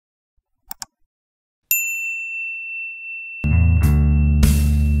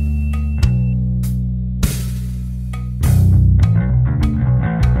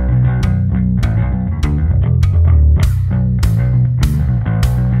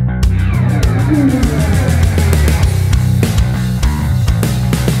All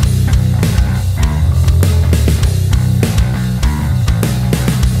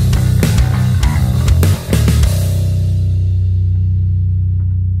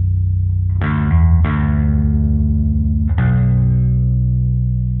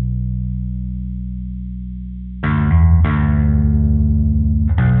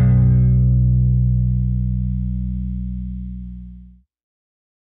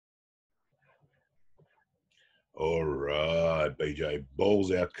right, BJ,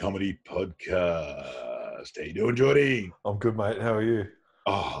 Balls Out Comedy Podcast. How you doing, Geordie? I'm good, mate. How are you?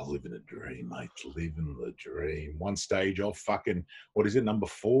 Oh, living the dream, mate. Living the dream. One stage off fucking, what is it, number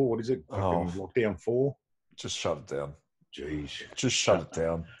 4? What is it? Fucking lockdown 4? Just shut it down. Jeez. Just shut it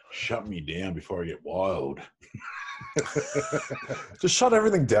down. Shut me down before I get wild. Just shut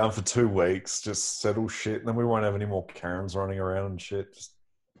everything down for 2 weeks. Just settle shit, and then we won't have any more Karens running around and shit.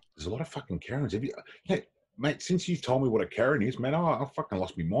 There's a lot of fucking Karens. Hey, mate, since you told me what a Karen is, man, I fucking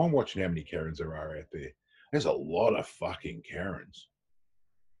lost my mind watching how many Karens there are out there. There's a lot of fucking Karens.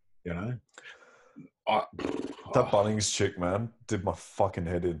 You know? That Bunnings chick, man, did my fucking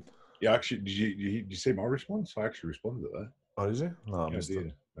head in. Yeah, actually, did you see my response? I actually responded to that. Oh, did you? No, I missed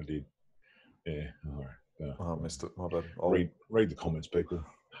it. I did. Yeah, all right. Yeah. Oh, I missed it. My bad. Read the comments, people.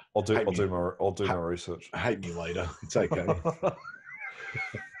 I'll do my research. Hate me later. It's okay.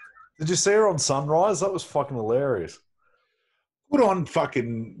 Did you see her on Sunrise? That was fucking hilarious. Good on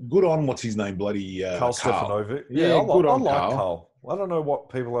what's his name, bloody Carl Stefanovic. Yeah, I like Carl. I don't know what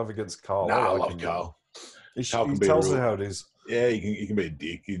people have against Carl. No, I love Carl. He tells her how it is. Yeah, he can be a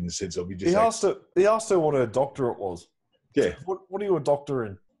dick in the sense of he asked her what her doctorate was. Yeah. What are you a doctor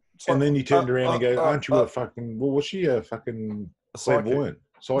in? And then you turned around and go, aren't you a fucking, well, was she a fucking clairvoyant?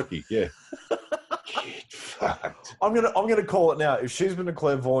 Psychic, yeah. Get fucked. I'm gonna call it now. If she's been a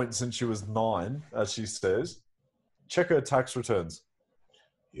clairvoyant since she was 9, as she says, check her tax returns.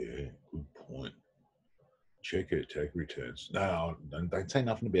 Yeah, good point. Check her tax returns. No, don't say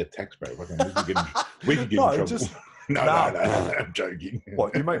nothing about tax, bro. We can get in trouble. No, I'm joking.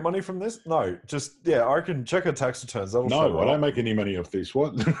 What, you make money from this? No, I reckon check her tax returns. No, I don't make any money off this.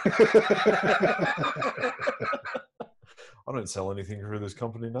 What? I don't sell anything through this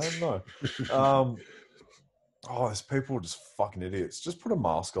company name, no. There's people just fucking idiots. Just put a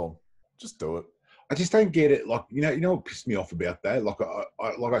mask on. Just do it. I just don't get it. Like, you know what pissed me off about that?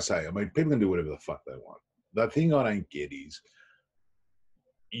 Like I say, I mean, people can do whatever the fuck they want. The thing I don't get is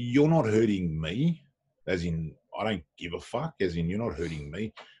you're not hurting me, as in I don't give a fuck, as in you're not hurting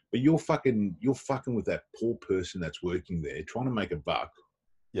me, but you're fucking with that poor person that's working there trying to make a buck.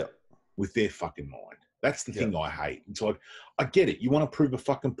 Yeah. With their fucking mind. That's the thing I hate. It's like, I get it. You want to prove a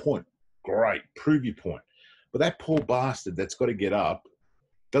fucking point. Great. Prove your point. But that poor bastard that's got to get up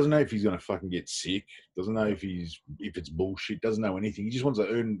doesn't know if he's going to fucking get sick, doesn't know if it's bullshit, doesn't know anything. He just wants to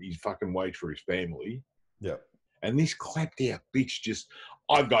earn his fucking wage for his family. Yeah. And this clapped out bitch just,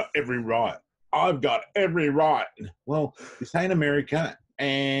 I've got every right. I've got every right. Well, this ain't America,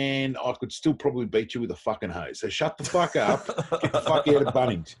 and I could still probably beat you with a fucking hose. So shut the fuck up. Get the fuck out of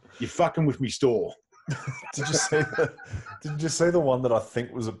Bunnings. You're fucking with me store. Did you see the one that I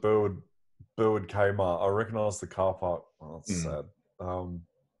think was at Burwood Kmart? I recognised the car park. Oh, that's sad.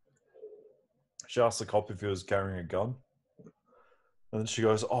 She asked the cop if he was carrying a gun. And then she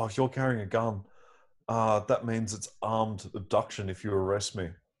goes, "Oh, if you're carrying a gun, that means it's armed abduction if you arrest me."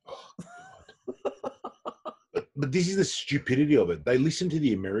 But this is the stupidity of it. They listen to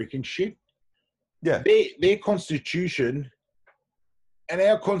the American shit. Yeah. Their constitution and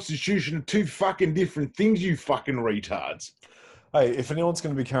our constitution are two fucking different things, you fucking retards. Hey, if anyone's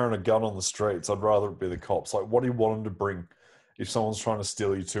going to be carrying a gun on the streets, I'd rather it be the cops. Like, what do you want them to bring if someone's trying to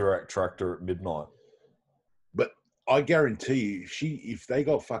steal your two-rack tractor at midnight? But I guarantee you, if they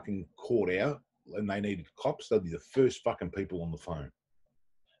got fucking caught out and they needed cops, they'd be the first fucking people on the phone.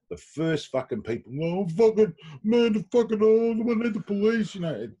 The first fucking people. Oh, fucking, man, I need the police, you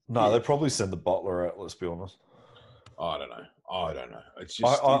know. No, they'd probably send the butler out, let's be honest. I don't know. It's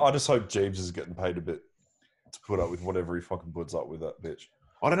just... I just hope Jeeves is getting paid a bit to put up with whatever he fucking puts up with that bitch.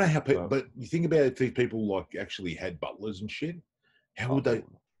 I don't know how people... But you think about if these people, like, actually had butlers and shit, how would they...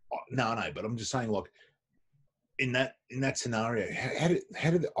 No, but I'm just saying, like, in that scenario, how did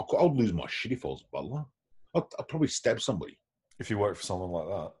I'd lose my shit if I was a butler. I'd probably stab somebody. If you work for someone like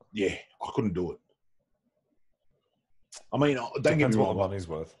that? Yeah, I couldn't do it. I mean, don't get me Depends wrong. what the money's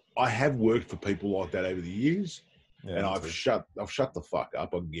worth. I have worked for people like that over the years, and I've shut the fuck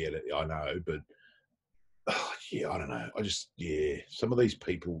up. I get it, I know, but I don't know. Some of these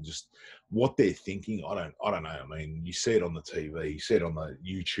people, just what they're thinking, I don't know. I mean, you see it on the TV, you see it on the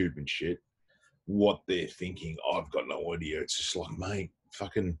YouTube and shit. what they're thinking. I've got no idea. It's just like, mate,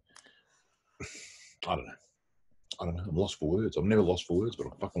 fucking, I don't know. I'm lost for words. I'm never lost for words, but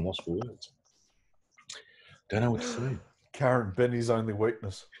I'm fucking lost for words. Don't know what to say. Karen, Benny's only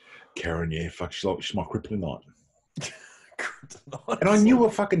weakness. Karen, yeah, fuck, she's my kryptonite. Kryptonite. And I knew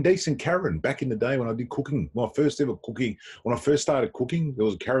a fucking decent Karen back in the day when I did cooking. My first ever cooking. When I first started cooking, there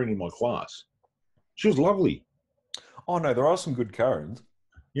was a Karen in my class. She was lovely. Oh no, there are some good Karens.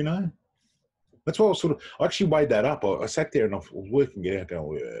 You know? That's why I actually weighed that up. I sat there and I was working it out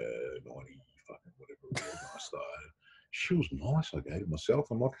going, 90, fucking whatever it was. And I started. She was nice, I gave it myself.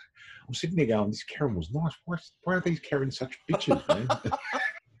 I'm sitting there going, this Karen was nice. Why are these Karens such bitches, man?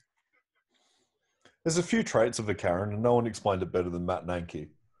 There's a few traits of a Karen, and no one explained it better than Matt Nanke.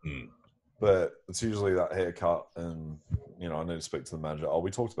 Mm. But it's usually that haircut, and I need to speak to the manager. Oh,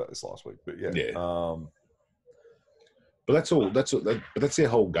 we talked about this last week, but yeah. But that's all. But that's their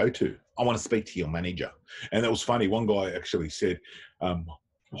whole go-to. I want to speak to your manager, and that was funny. One guy actually said,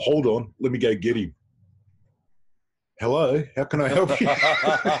 "Hold on, let me go get him." Hello, how can I help you?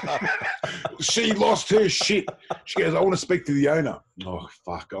 She lost her shit. She goes, "I want to speak to the owner." Oh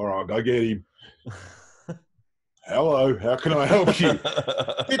fuck! All right, go get him. Hello, how can I help you?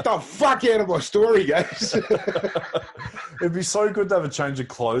 Get the fuck out of my story, guys. It'd be so good to have a change of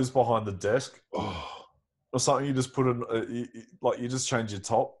clothes behind the desk. Oh. Or something you just put in, you just change your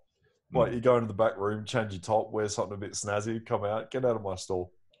top. Like you go into the back room, change your top, wear something a bit snazzy, come out, get out of my store.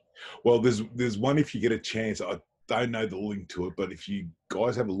 Well, there's one if you get a chance. I don't know the link to it, but if you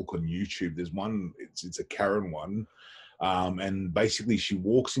guys have a look on YouTube, there's one. It's a Karen one, and basically she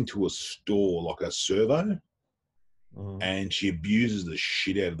walks into a store like a servo, and she abuses the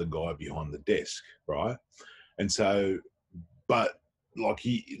shit out of the guy behind the desk, right? And so, but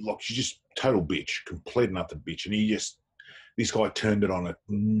she's just total bitch, complete and utter bitch, and this guy turned it on at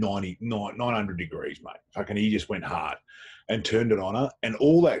 900 degrees, mate. Fucking, he just went hard and turned it on her, and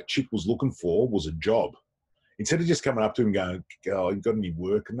all that chick was looking for was a job. Instead of just coming up to him going, "Oh, you got any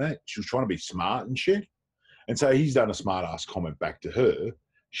work?" and that, she was trying to be smart and shit. And so he's done a smart ass comment back to her.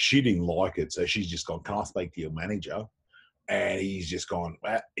 She didn't like it, so she's just gone, "Can I speak to your manager?" And he's just gone,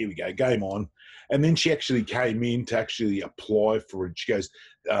 "Here we go, game on." And then she actually came in to actually apply for it. She goes,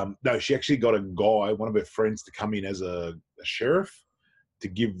 no, she actually got a guy, one of her friends, to come in as a sheriff to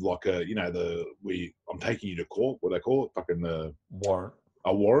give like I'm taking you to court, what they call it, fucking warrant.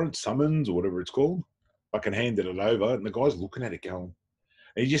 A warrant, summons, or whatever it's called. Fucking handed it over, and the guy's looking at it going,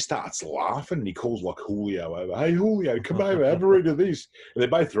 and he just starts laughing, and he calls like Julio over. "Hey, Julio, come over, have a read of this." And they're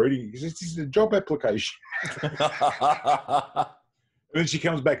both reading. He says, "This is a job application." And then she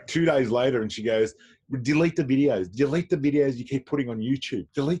comes back 2 days later, and she goes, "Delete the videos. Delete the videos you keep putting on YouTube.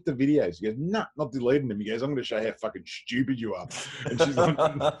 Delete the videos." He goes, "No, not deleting them." He goes, "I'm going to show you how fucking stupid you are." And she's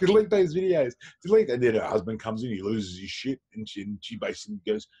like, "Delete those videos. Delete." And then her husband comes in, he loses his shit, and she basically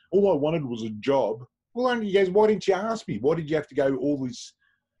goes, "All I wanted was a job." Well, he goes, "Why didn't you ask me? Why did you have to go all this,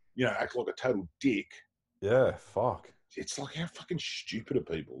 act like a total dick?" Yeah, fuck. It's like, how fucking stupid are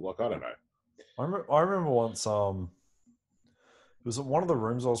people? Like, I don't know. I remember once, it was at one of the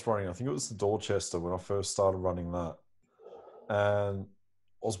rooms I was running. I think it was the Dorchester when I first started running that. And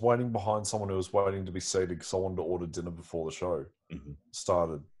I was waiting behind someone who was waiting to be seated because I wanted to order dinner before the show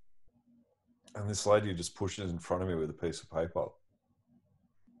started. And this lady just pushes in front of me with a piece of paper.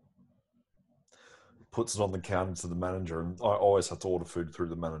 Puts it on the counter to the manager. And I always have to order food through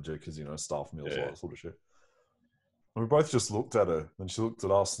the manager because, staff meals, all that sort of shit. And we both just looked at her. And she looked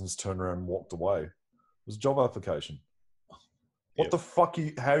at us and just turned around and walked away. It was a job application. What the fuck?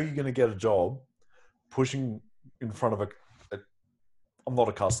 How are you going to get a job pushing in front of I'm not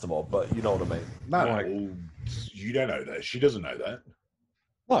a customer, but you know what I mean. No, you don't know that. She doesn't know that.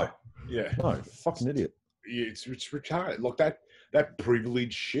 No. Yeah. No, fucking idiot. Yeah, it's retarded. Like that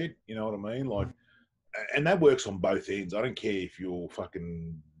privilege shit, you know what I mean? Like, and that works on both ends. I don't care if you're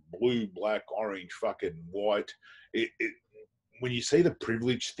fucking blue, black, orange, fucking white. When you see the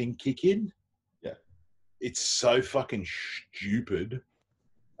privilege thing kick in, it's so fucking stupid,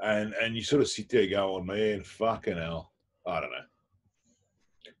 and you sort of sit there going, "Man, fucking hell." I don't know.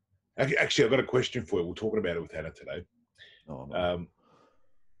 Actually, I've got a question for you. We're talking about it with Hannah today. Oh, no.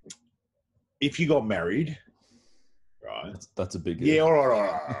 If you got married, right? That's a big... Yeah, all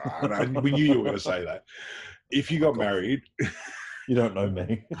right. We knew you were going to say that. If you got married... You don't know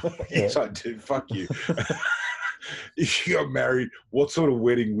me. Yes, I do. Fuck you. If you got married, what sort of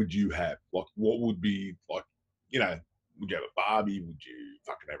wedding would you have? Like, what would be, like, would you have a Barbie? Would you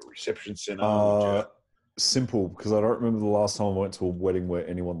fucking have a reception center? Simple, because I don't remember the last time I went to a wedding where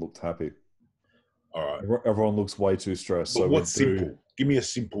anyone looked happy. All right. Everyone looks way too stressed. But So what's simple? Give me a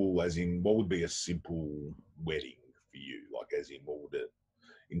simple, as in, what would be a simple wedding for you? Like, as in, what would it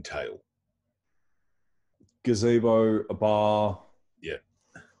entail? Gazebo, a bar, Yeah.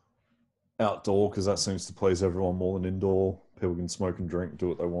 outdoor, because that seems to please everyone more than indoor. People can smoke and drink, do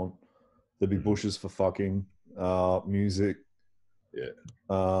what they want. There'd be bushes for fucking, music. Yeah.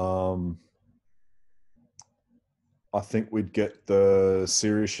 I think we'd get the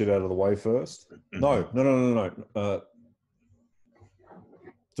serious shit out of the way first. No.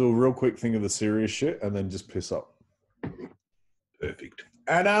 Do a real quick thing of the serious shit and then just piss up. Perfect.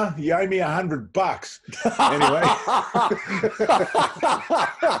 Anna, you owe me $100. Anyway.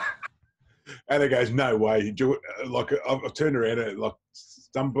 Anna goes, no way. Like, I've turned around and like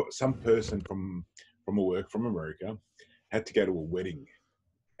some person from America had to go to a wedding.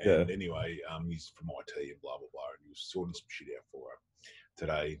 And anyway, he's from IT and blah, blah, blah. And he was sorting some shit out for her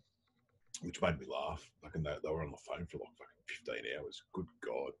today, which made me laugh. Like, and they were on the phone for like fucking 15 hours. Good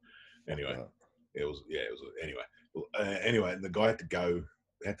God. Anyway, it was anyway, and the guy had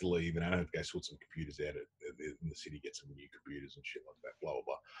to leave, and I had to go sort some computers out in the city, get some new computers and shit like that, blah, blah,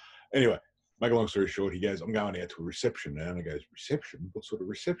 blah. Anyway, make a long story short, he goes, I'm going out to a reception now. And I goes, reception? What sort of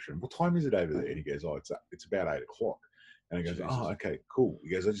reception? What time is it over there? And he goes, it's about 8 o'clock. And he goes, Jesus. Oh, okay, cool. He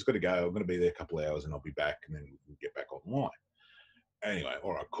goes, I just got to go. I'm going to be there a couple of hours and I'll be back, and then we'll get back online. Anyway,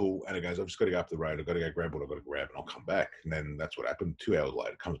 all right, cool. And he goes, I've just got to go up the road. I've got to go grab what I've got to grab, and I'll come back. And then that's what happened. 2 hours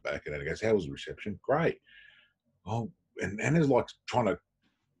later, comes back, and then he goes, how was the reception? Great. Oh, and Anna's like trying to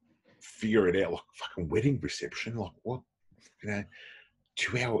figure it out, like fucking wedding reception. Like, what?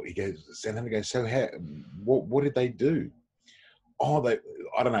 2 hours. He goes, and then he goes, so what did they do? Oh,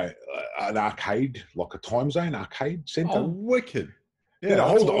 I don't know, an arcade, like a time zone arcade centre. Oh, wicked. Yeah,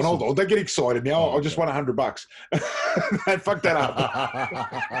 hold on. Don't get excited now. I just won $100. Fuck that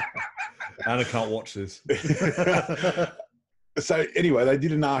up. Anna can't watch this. So anyway, they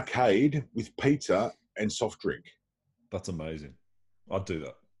did an arcade with pizza and soft drink. That's amazing. I'd do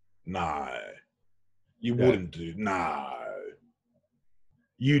that. No. You wouldn't do. No.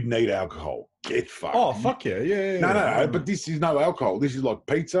 You'd need alcohol. Get fucked. Oh, fuck yeah. Yeah. No. But this is no alcohol. This is like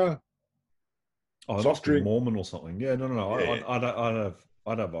pizza. Oh, soft drink, Mormon or something. Yeah, no. Yeah.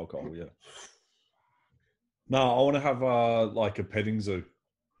 I'd have alcohol. Yeah. No, I want to have like a petting zoo,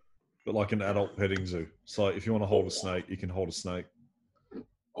 but like an adult petting zoo. So if you want to hold a snake, you can hold a snake.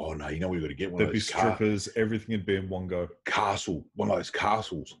 Oh no, you know we've got to get one. There'd be strippers. Everything would be in one go. Castle, one of those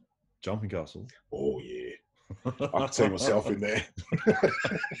castles. Jumping castle. Oh yeah. I can see myself in there.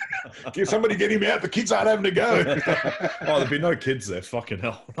 Somebody get him out. The kids aren't having to go. Oh, there'd be no kids there. Fucking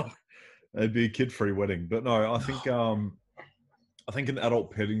hell. It'd be a kid-free wedding. But no, I think an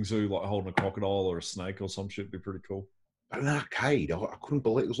adult petting zoo, like holding a crocodile or a snake or some shit, would be pretty cool. But an arcade, I couldn't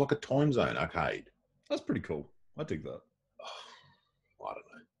believe it was like a time zone arcade. That's pretty cool. I dig that. Oh, I don't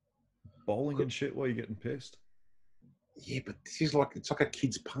know. Bowling and shit while you're getting pissed. Yeah, but this is like, it's like a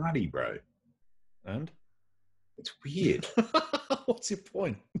kid's party, bro. And? It's weird. What's your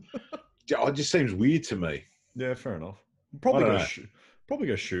point? It just seems weird to me. Yeah, fair enough. Probably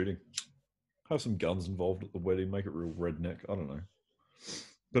go shooting. Have some guns involved at the wedding. Make it real redneck. I don't know.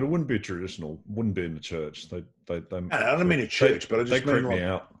 But it wouldn't be traditional. Wouldn't be in the church. I don't mean a church, but I just mean creep me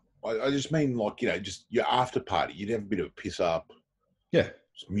out. I just mean like, just your after party. You'd have a bit of a piss up. Yeah.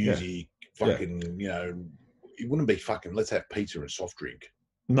 Music. Fucking, it wouldn't be fucking, let's have pizza and soft drink.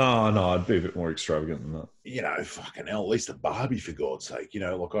 No, I'd be a bit more extravagant than that. Fucking hell, at least a Barbie, for God's sake.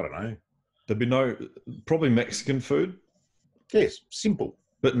 Like, I don't know. There'd be probably Mexican food. Yes, simple.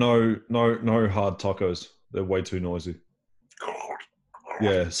 But no hard tacos. They're way too noisy.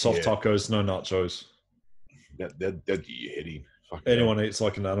 Yeah, soft tacos, no nachos. That get your head in. Anyone eats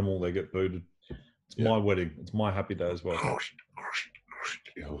like an animal, they get booted. It's my wedding. It's my happy day as well.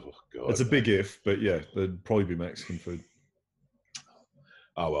 Oh, God. It's a big if, but yeah, there'd probably be Mexican food.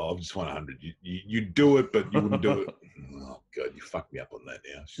 Oh, well, I've just won 100. You'd do it, but you wouldn't do it. Oh, God, you fucked me up on that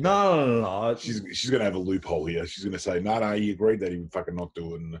now. No. She's going to have a loophole here. She's going to say, no, he agreed that he would fucking not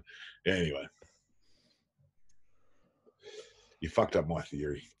do it. And anyway. You fucked up my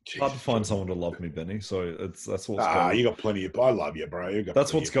theory. Hard to find someone to love me, Benny. So that's what's going on. You got plenty of... I love you, bro.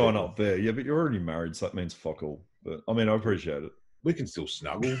 That's what's going up there. Yeah, but you're already married, so that means fuck all. But, I mean, I appreciate it. We can still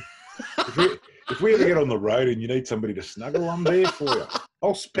snuggle. If we ever get on the road and you need somebody to snuggle, I'm there for you.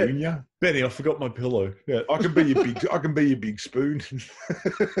 I'll spoon you. Benny, I forgot my pillow. Yeah. I can be your big spoon.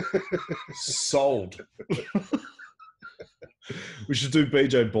 Sold. We should do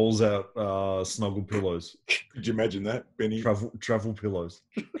BJ balls out snuggle pillows. Could you imagine that, Benny? Travel pillows.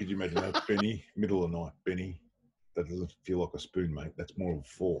 Could you imagine that, Benny? Middle of the night, Benny. That doesn't feel like a spoon, mate. That's more of a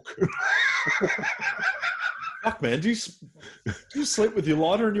fork. Fuck, man. Do you sleep with your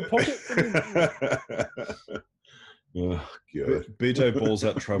lighter in your pocket? Oh, God. BJ balls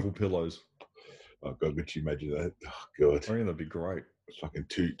out travel pillows. Oh, God, could you imagine that? Oh, God. I think that'd be great. Fucking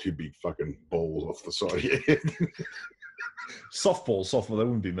two big fucking balls off the side of your head. Softball. They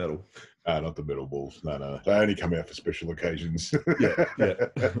wouldn't be metal. Not the metal balls. No. They only come out for special occasions. Yeah.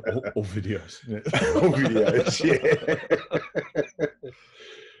 Or videos. Yeah. Or videos, yeah.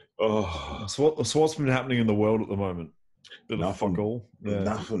 Oh. So what's been happening in the world at the moment? Nothing. Fuck all. Yeah.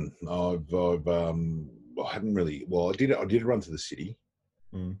 Nothing. I hadn't really. Well, I did a run to the city.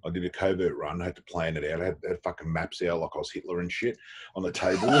 I did a covert run. I had to plan it out. I had fucking maps out like I was Hitler and shit on the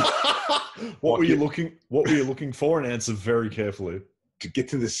table. What were you looking for? And answer very carefully. To get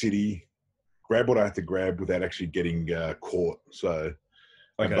to the city, grab what I had to grab without actually getting caught. So,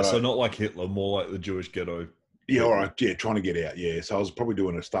 okay, so not like Hitler, more like the Jewish ghetto. Yeah, all right. Yeah, trying to get out. Yeah, so I was probably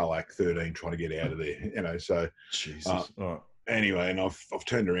doing a Starlac 13, trying to get out of there. So Jesus. All right. Anyway, and I've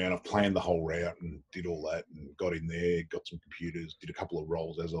turned around, I've planned the whole route and did all that and got in there, got some computers, did a couple of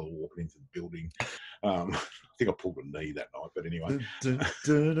rolls as I was walking into the building. I think I pulled a knee that night, but anyway.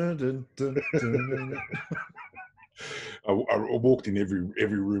 I walked in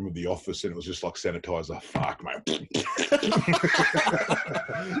every room of the office and it was just like sanitizer. Fuck, mate.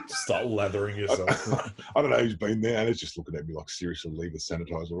 Start lathering yourself. I don't know who's been there and it's just looking at me like, seriously, leave the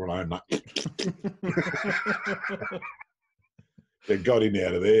sanitizer alone. They got in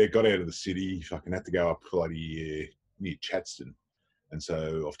out of there, got out of the city, fucking had to go up bloody near Chadston. And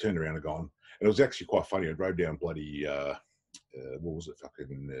so I've turned around and gone. And it was actually quite funny. I drove down bloody, what was it,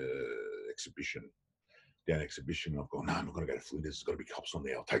 fucking Exhibition. Down Exhibition. I've gone, no, I'm not going to go to Flinders. There's got to be cops on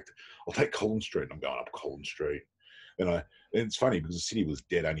there. I'll take Collins Street. And I'm going up Collins Street. And it's funny because the city was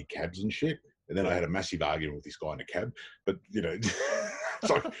dead, only cabs and shit. And then I had a massive argument with this guy in a cab. But, it's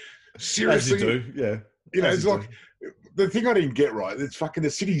like, seriously. As you do, yeah. It's like, the thing I didn't get right, it's fucking, the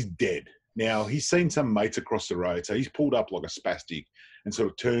city's dead. Now, he's seen some mates across the road, so he's pulled up like a spastic and sort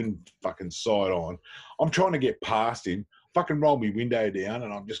of turned fucking side on. I'm trying to get past him, fucking roll my window down,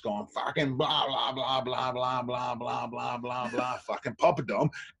 and I'm just going, fucking blah, blah, blah, blah, blah, blah, blah, blah, blah, blah, fucking Papadom.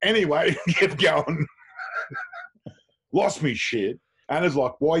 Anyway, kept going. Lost me shit. Anna's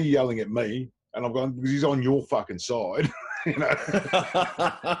like, why are you yelling at me? And I'm going, because he's on your fucking side.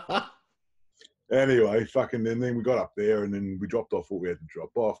 Anyway, fucking, and then we got up there and then we dropped off what we had to drop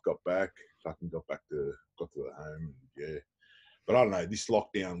off, got back, fucking got to the home, yeah. But I don't know, this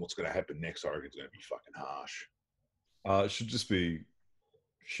lockdown, what's going to happen next, I reckon it's going to be fucking harsh. It should just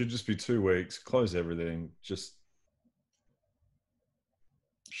be 2 weeks, close everything, just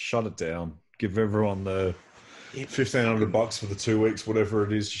shut it down, give everyone the $1,500 for the 2 weeks, whatever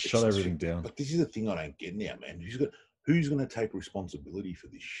it is, just shut everything down. But this is the thing I don't get now, man. Who's going to take responsibility for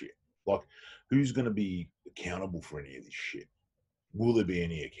this shit? Like, who's going to be accountable for any of this shit? Will there be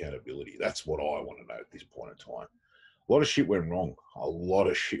any accountability? That's what I want to know at this point in time. A lot of shit went wrong. A lot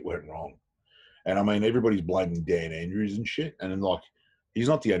of shit went wrong. And I mean, everybody's blaming Dan Andrews and shit. And then, like, he's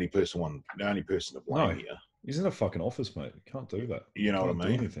not the only person to blame here. He's in a fucking office, mate. You can't do that. You know what I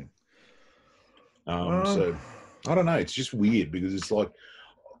mean? Do anything. So I don't know. It's just weird because it's like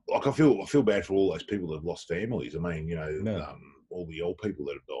I feel bad for all those people that have lost families. I mean, all the old people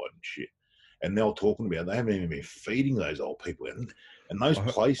that have died and shit. And they're all talking about they haven't even been feeding those old people. And those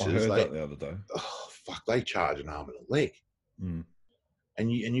places, I heard that the other day. Oh, fuck, they charge an arm and a leg. Mm.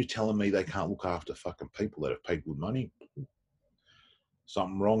 And you're telling me they can't look after fucking people that have paid good money?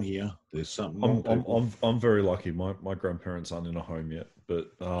 Something wrong here. There's something wrong. I'm very lucky. My grandparents aren't in a home yet.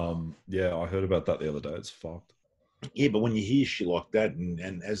 But yeah, I heard about that the other day. It's fucked. Yeah, but when you hear shit like that,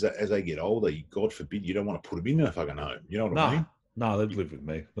 and as they get older, God forbid, you don't want to put them in a fucking home. You know what I mean? No, they'd live with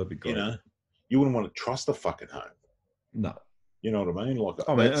me. That'd be great. You wouldn't want to trust a fucking home. No. You know what I mean? Like,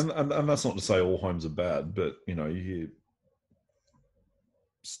 I mean, and that's not to say all homes are bad, but you hear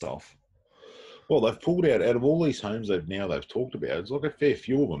stuff. Well, they've pulled out of all these homes they've talked about. It's like a fair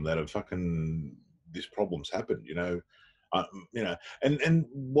few of them that have fucking this problem's happened. And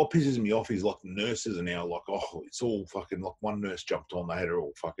what pisses me off is like nurses are now like, oh, it's all fucking like one nurse jumped on, they had her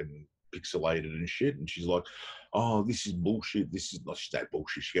all fucking pixelated and shit, and she's like, oh, this is bullshit. This is not that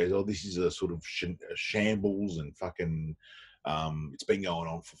bullshit. She goes, oh, this is a sort of shambles and fucking, it's been going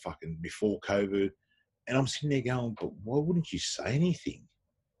on for fucking before COVID. And I'm sitting there going, but why wouldn't you say anything?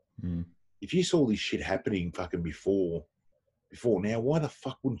 Mm. If you saw this shit happening fucking before now, why the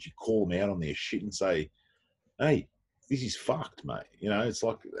fuck wouldn't you call them out on their shit and say, hey, this is fucked, mate? It's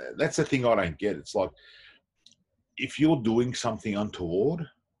like, that's the thing I don't get. It's like, if you're doing something untoward,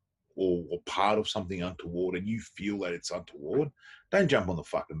 or part of something untoward and you feel that it's untoward, don't jump on the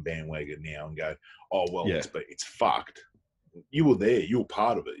fucking bandwagon now and go, oh, well, Yeah. it's fucked. You were there. You were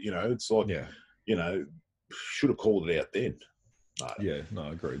part of it. You know, it's like, Yeah. you know, should have called it out then. No. Yeah,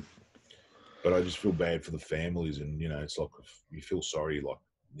 no, agreed. But I just feel bad for the families, and you know, it's like you feel sorry, like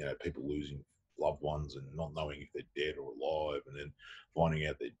you know, people losing loved ones and not knowing if they're dead or alive, and then finding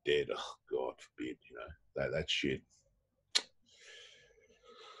out they're dead. Oh God forbid, you know, that shit.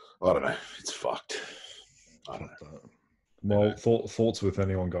 I don't know. It's fucked. I don't know. Well, thoughts with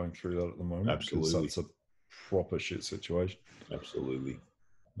anyone going through that at the moment? Absolutely, that's a proper shit situation. Absolutely.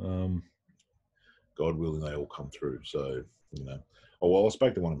 God willing, they all come through. So you know. Oh well, I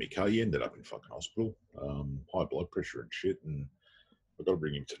spoke to one of my car. He ended up in fucking hospital, high blood pressure and shit, and I've got to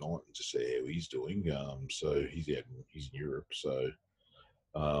bring him tonight and just see how he's doing. So he's in Europe. So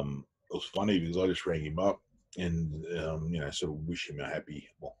it was funny because I just rang him up and you know, sort of wish him a happy.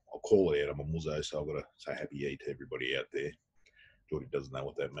 Well, I'll call it out. I'm a muzzo, so I've got to say happy Eid to everybody out there. Jordy doesn't know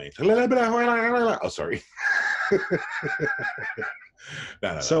what that means. Oh, sorry.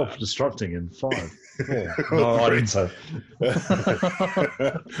 No, Self-destructing in 5, 4. No, I didn't say.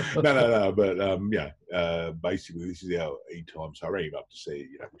 no. But yeah, basically, this is our Eid time. So I rang him up to see,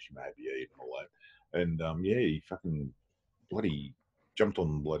 you know, wish him a happy Eid and all that. And yeah, he fucking bloody jumped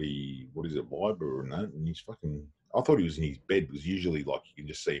on bloody Viber and that, and he's fucking. I thought he was in his bed because usually, like, you can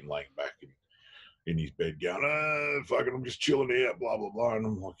just see him laying back in his bed going, fucking, I'm just chilling out, blah blah blah. And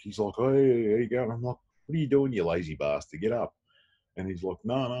I'm like, he's like, oh, hey, how you going? I'm like, what are you doing, you lazy bastard? Get up. And he's like,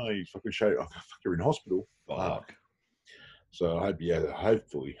 no, he's fucking showing. Oh, fuck, you're in hospital. Fuck. So I hope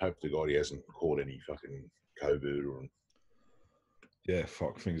to God he hasn't caught any fucking COVID or. Yeah,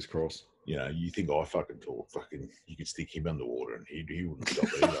 fuck. Fingers crossed. You know, you think I fucking talk? Fucking, you could stick him underwater and he wouldn't stop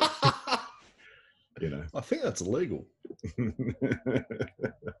either. You know, I think that's illegal.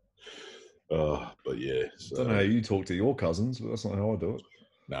 But yeah, so. I don't know how you talk to your cousins, but that's not how I do it.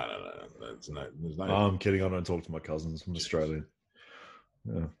 No. There's no. I'm kidding. I don't talk to my cousins. I'm Australian.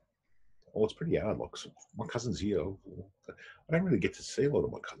 Yeah. Oh, it's pretty hard. Like, my cousins here, I don't really get to see a lot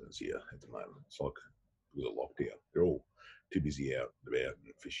of my cousins here at the moment. It's like with a lockdown, they're all too busy out and about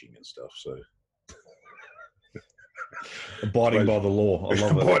and fishing and stuff. So abiding by the law. I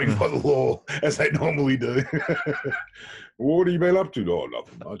love it. Abiding by the law, as they normally do. What have you been up to? Oh,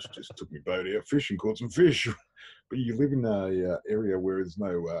 nothing much. Just took my boat out fishing, caught some fish. But you live in a area where there's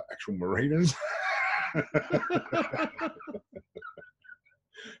no actual marinas.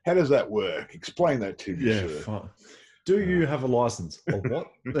 How does that work? Explain that to me, yeah, sir. Do you have a license? Or what?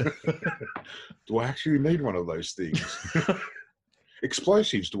 Do I actually need one of those things?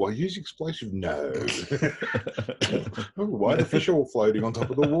 Explosives. Do I use explosives? No. Oh, why are the fish all floating on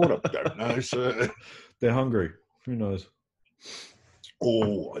top of the water? Don't know, sir. They're hungry. Who knows?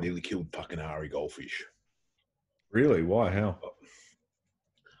 Oh, I nearly killed fucking Ari goldfish. Really? Why? How?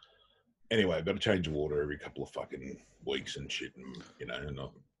 Anyway, I've got to change the water every couple of fucking weeks and shit, and you know, and I've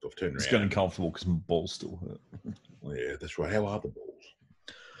turned around. It's getting comfortable because my balls still hurt. Yeah, that's right. How are the balls?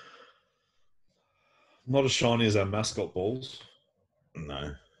 Not as shiny as our mascot balls.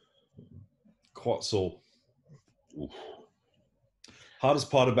 No. Quite sore. Oof. Hardest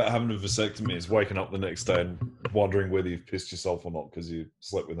part about having a vasectomy is waking up the next day and wondering whether you've pissed yourself or not because you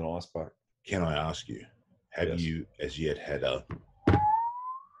slept with an ice pack. Can I ask you, have you as yet had a...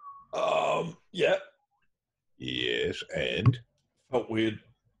 Yeah. Yes, and? Felt weird.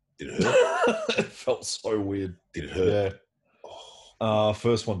 Did it hurt? It felt so weird. Did it hurt? Yeah. Oh.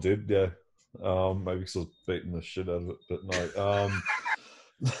 First one did, yeah. Maybe because I was beating the shit out of it, but no.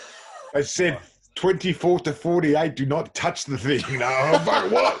 I said 24 to 48, do not touch the thing. No,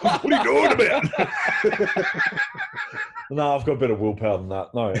 what? What are you doing about? No, I've got a bit of willpower than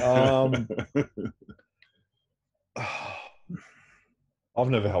that. No. I've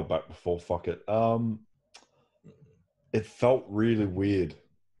never held back before. Fuck it. It felt really weird.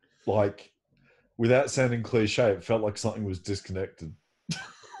 Like, without sounding cliche, it felt like something was disconnected.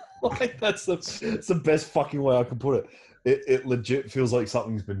 Like, it's the best fucking way I can put it. It legit feels like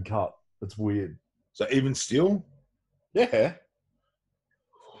something's been cut. It's weird. So even still? Yeah.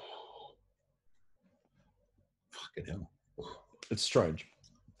 Fucking hell. It's strange.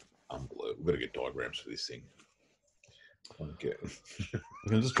 Unbelievable. We've got to get diagrams for this thing. Okay. We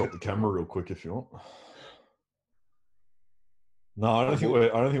can just drop the camera real quick if you want. No, I don't think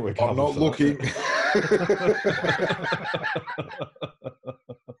we're covered. I'm not looking. I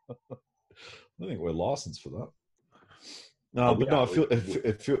don't think we're licensed for that. No, but no,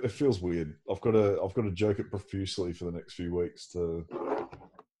 it feels weird. I've got to jerk it profusely for the next few weeks to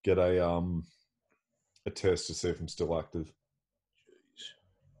get a test to see if I'm still active.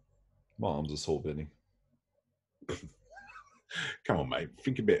 My arms are sore, Benny. Come on, mate.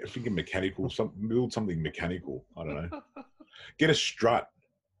 Think of mechanical. Build something mechanical. I don't know. Get a strut.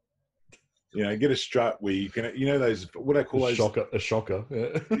 You know, get a strut where you can. You know those. What do I call those? A shocker.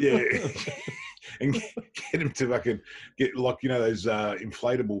 Yeah. Yeah. And get them to fucking get like, you know, those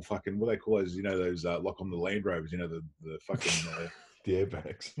inflatable fucking, what do they call those? You know, those like on the Land Rovers. You know, the fucking The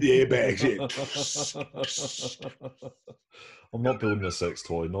airbags. the airbags. Yeah. I'm not building a sex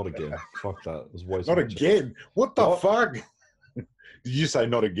toy. Not again. Fuck that. It was way too Not much. again. What the What? fuck? Did you say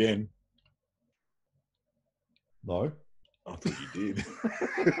not again? No. I thought you did.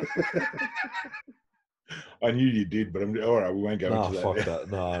 I knew you did, but I'm all right. We won't go Nah, into that. fuck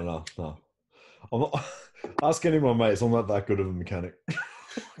that. No. I'm not. Ask any of my mates. I'm not that good of a mechanic.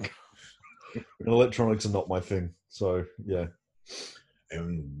 And electronics are not my thing. So yeah.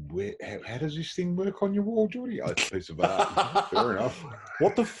 And how does this thing work on your wall, Geordie? Oh, it's a piece of art. Fair enough.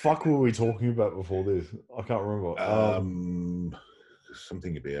 What the fuck were we talking about before this? I can't remember.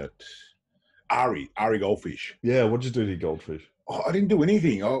 Something about Ari Goldfish. Yeah, what'd you do to your goldfish? Oh, I didn't do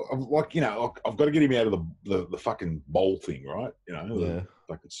anything. I'm like, you know, I've got to get him out of the fucking bowl thing, right? You know, the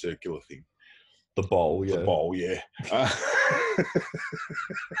fucking circular thing. The bowl, yeah. The bowl, yeah.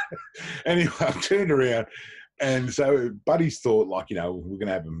 Anyway, I turned around, and so Buddy's thought, like, you know, we're going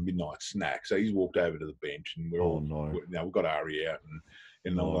to have a midnight snack. So he's walked over to the bench, and we've got Ari out,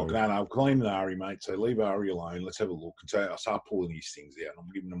 and I'm like, no, clean Ari, mate. So leave Ari alone. Let's have a look. And so I start pulling these things out, and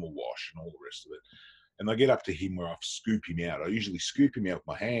I'm giving them a wash and all the rest of it. And I get up to him where I scoop him out. I usually scoop him out with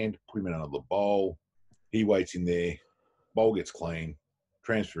my hand, put him in another bowl. He waits in there. Bowl gets clean.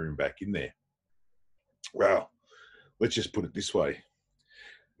 Transfer him back in there. Well, let's just put it this way.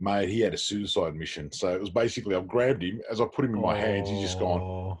 Mate, he had a suicide mission. So it was basically, I've grabbed him. As I put him in my hands, he's just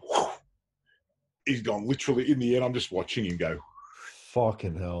gone. Whoosh. He's gone literally in the end. I'm just watching him go.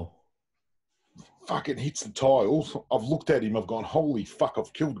 Fucking hell. Fucking hits the tiles. I've looked at him. I've gone, holy fuck,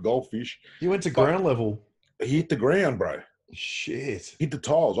 I've killed a goldfish. You went to ground level. He hit the ground, bro. Shit. Hit the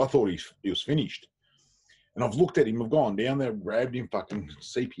tiles. I thought he was finished. And I've looked at him. I've gone down there, grabbed him, fucking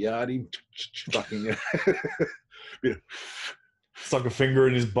CPR'd him. Fucking, stuck a finger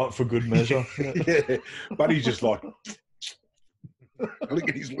in his butt for good measure. Yeah. But he's just like, look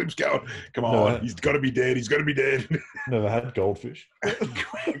at his lips going, come on, he's got to be dead. He's got to be dead. Never had goldfish.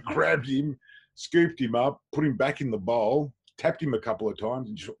 Grabbed him, scooped him up, put him back in the bowl, tapped him a couple of times,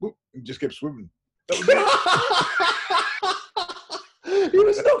 and just kept swimming. That was it. He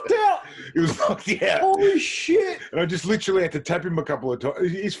was knocked out. He was knocked out. Holy shit. And I just literally had to tap him a couple of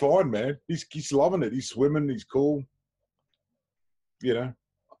times. He's fine, man. He's loving it. He's swimming. He's cool. You know,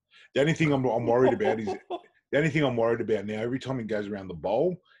 the only thing I'm worried about is now, every time he goes around the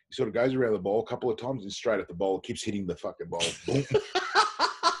bowl, he sort of goes around the bowl a couple of times and straight at the bowl, keeps hitting the fucking bowl. Boom.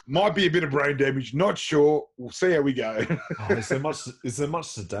 Might be a bit of brain damage. Not sure. We'll see how we go. Is there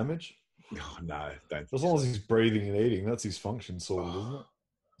much to damage? Oh, no, don't. As long as he's breathing and eating, that's his function sorted, isn't it?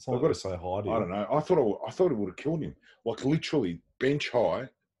 So I've got to say hi to him. I don't know. I thought it would have killed him. Like literally bench high,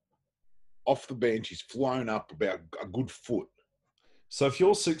 off the bench, he's flown up about a good foot. So if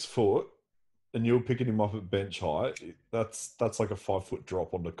you're 6 foot and you're picking him up at bench height, that's like a 5 foot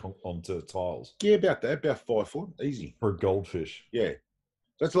drop onto tiles. Yeah, about 5 foot, easy for a goldfish. Yeah,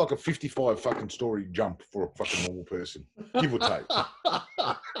 that's like a 55 fucking story jump for a fucking normal person, give or take.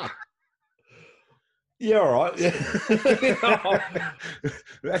 Yeah, all right. Yeah.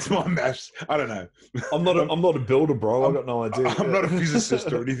 That's my maths. I don't know. I'm not a builder, bro. I've got no idea. I'm not a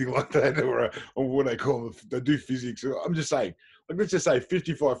physicist or anything like that, or what they call them. They do physics. I'm just saying. Like, let's just say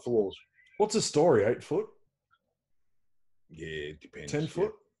 55 floors. What's a story? 8 foot? Yeah, it depends. 10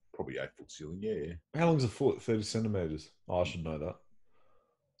 foot? Yeah, probably 8 foot ceiling. Yeah. How long's a foot? 30 centimeters. Oh, I should know that.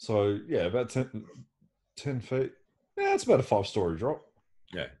 So yeah, about 10 feet. Yeah, it's about a 5-story drop.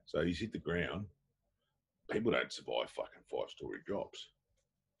 Yeah. So he's hit the ground. People don't survive fucking 5-story drops.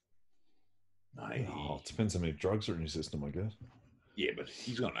 No, it depends how many drugs are in your system, I guess. Yeah, but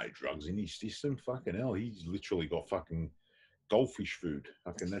he's got no drugs in his system. Fucking hell, he's literally got fucking goldfish food.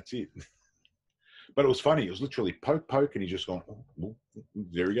 Fucking that's it. But it was funny. It was literally poke, and he's just gone, oh,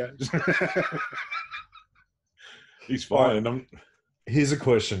 there he goes. He's fine. Right. Here's a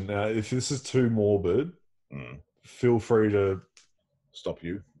question. Now, if this is too morbid, feel free to stop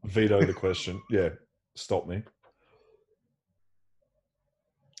you. Veto the question. Yeah. Stop me.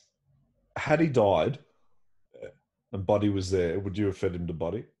 Had he died and Buddy was there, would you have fed him to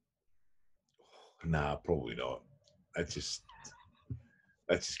Buddy? Nah, probably not. That's just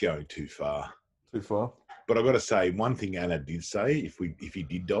going too far. Too far? But I've got to say, one thing Anna did say, if he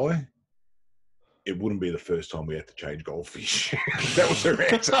did die, it wouldn't be the first time we had to change goldfish. That was her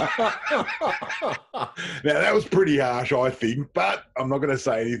answer. Now that was pretty harsh, I think, but I'm not going to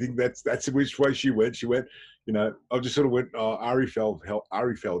say anything. That's which way she went. She went, you know, I just sort of went, Ari fell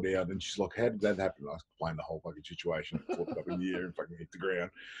down, and she's like, how did that happen? I explained the whole fucking situation, flipped up in the air and fucking hit the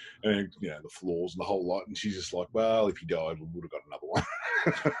ground, and you know the floors and the whole lot. And she's just like, well, if he died, we would have got another one.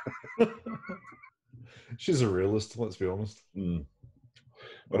 She's a realist. Let's be honest. Mm.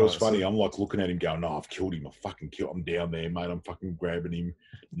 But it was funny. So, I'm like looking at him going, no, I've killed him. I fucking killed him. I'm down there, mate. I'm fucking grabbing him.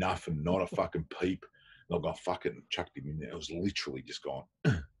 Nothing, not a fucking peep. And I've gone, fuck it, and chucked him in there. It was literally just gone.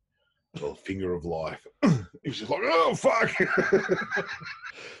 Well, finger of life. He was just like, oh, fuck.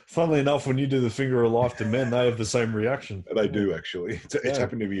 Funnily enough, when you do the finger of life to men, they have the same reaction. They do, actually. It's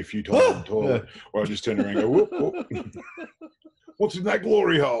happened to me a few times in the toilet where I just turn around and go, whoop, whoop. What's in that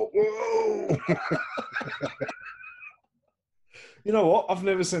glory hole? Whoa. You know what? I've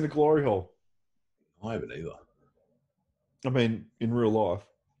never seen a glory hole. I haven't either. I mean, in real life.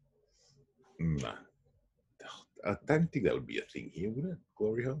 No. I don't think that would be a thing here, would it?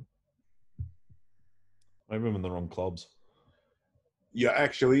 Glory hole? Maybe I'm in the wrong clubs. Yeah,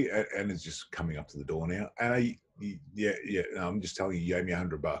 actually, and it's just coming up to the door now. And no, I'm just telling you, you owe me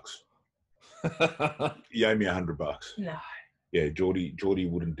 $100. You owe me $100. No. Yeah, Geordie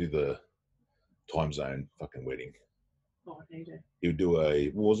wouldn't do the time zone fucking wedding. Oh, I need it. He would do what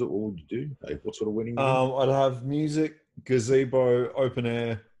would you do? What sort of wedding? I'd have music, gazebo, open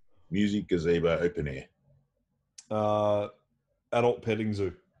air. Music, gazebo, open air. Adult petting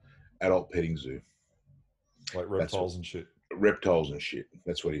zoo. Adult petting zoo. Like reptiles and shit. Reptiles and shit.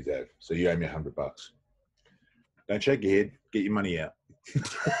 That's what he'd have. So you owe me $100. Don't shake your head. Get your money out.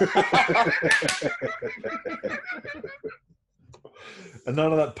 And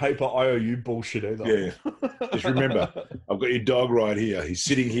none of that paper IOU bullshit either. Yeah. Just remember, I've got your dog right here. He's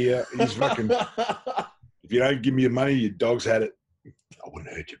sitting here. He's fucking. If you don't give me your money, your dog's had it. I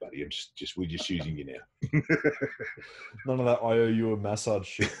wouldn't hurt you, buddy. We're just using you now. None of that IOU and massage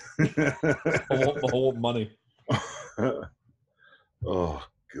shit. I want money. Oh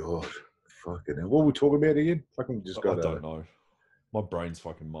God, fucking hell. What were we talking about again? Fucking just got. I don't know. My brain's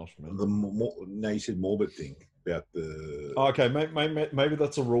fucking mush, man. No, you said morbid thing about the. Oh, okay, maybe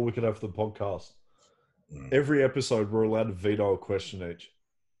that's a rule we could have for the podcast. Every episode, we're allowed to veto a question each.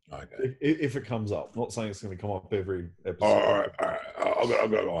 Okay. If it comes up, not saying it's going to come up every episode. All right. I'll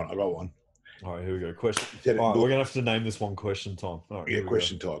go one. All right, here we go. Question. All right, we're going to have to name this one question time. All right, yeah,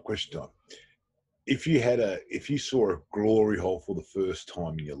 question time. If you saw a glory hole for the first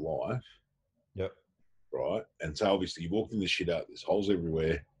time in your life, yep, right, and so obviously you walked in the shit out, there's holes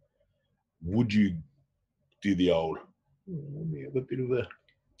everywhere. Would you do the old? Let me have a bit of a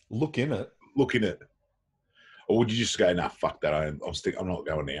look in it, or would you just go, nah, fuck that? I'm not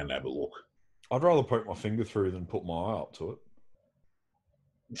going down and have a look. I'd rather poke my finger through than put my eye up to it.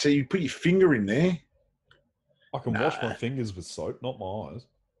 So you put your finger in there. I can wash my fingers with soap, not my eyes.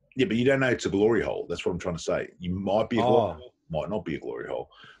 Yeah, but you don't know it's a glory hole. That's what I'm trying to say. You might be a glory hole, might not be a glory hole,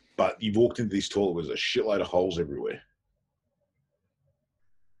 but you've walked into this toilet with a shitload of holes everywhere.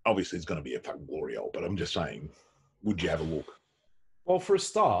 Obviously, it's going to be a fucking glory hole, but I'm just saying, would you have a look? Well, for a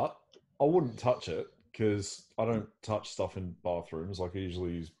start, I wouldn't touch it because I don't touch stuff in bathrooms. Like I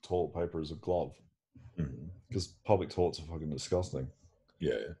usually use toilet paper as a glove because public toilets are fucking disgusting.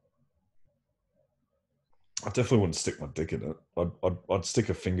 Yeah. I definitely wouldn't stick my dick in it. I'd stick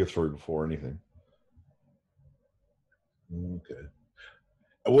a finger through before anything. Okay.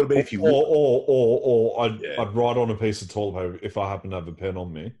 And what about if you I'd write on a piece of toilet paper if I happen to have a pen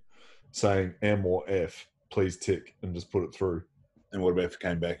on me, saying M or F, please tick, and just put it through. And what about if it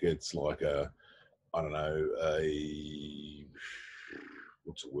came back? It's like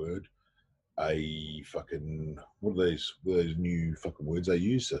what's the word? A fucking what are those new fucking words they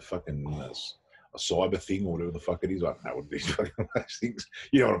use? A fucking. A cyber thing or whatever the fuck it is. I don't know what it is. Fucking those things.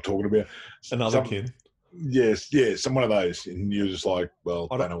 You know what I'm talking about? Another kid. Yes, some one of those. And you're just like, well,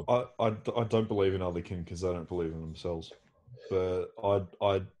 I don't believe in other kin because they don't believe in themselves. But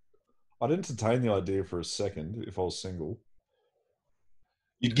I'd entertain the idea for a second if I was single.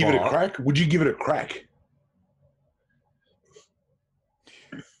 You'd give it a crack? Would you give it a crack?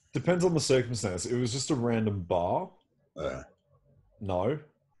 Depends on the circumstance. It was just a random bar. No.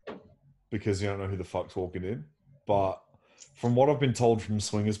 Because you don't know who the fuck's walking in. But from what I've been told from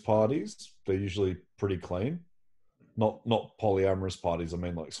swingers parties, they're usually pretty clean. Not polyamorous parties, I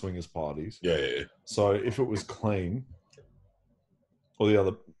mean like swingers parties. Yeah. So if it was clean, or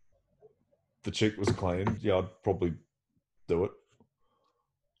the chick was clean, yeah, I'd probably do it.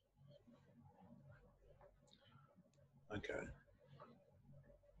 Okay.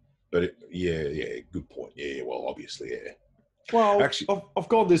 But yeah, good point. Yeah, well, obviously, yeah. Well, Actually, I've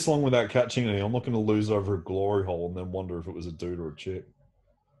gone this long without catching any. I'm not going to lose over a glory hole and then wonder if it was a dude or a chick.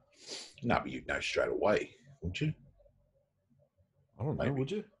 no, but you'd know straight away, wouldn't you? I don't know, Maybe.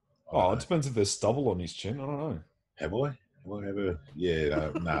 would you? I don't Oh, know. it depends if there's stubble on his chin. I don't know. Have I? Have I ever?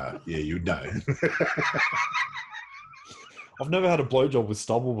 Yeah, nah. Yeah, you'd know. I've never had a blowjob with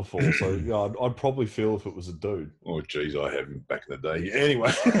stubble before, so yeah, I'd probably feel if it was a dude. Oh, geez, I haven't back in the day.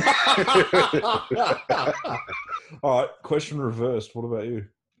 Anyway. All right, question reversed. What about you?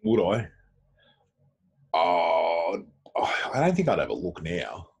 Would I? Oh, I don't think I'd have a look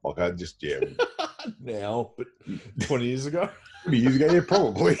now. Like, I just, yeah. Now, but 20 years ago? 20 years ago, yeah,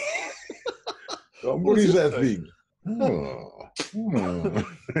 probably. What is that thing?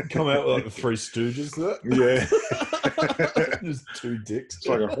 Come out with like the Three Stooges there? Yeah. Just two dicks. It's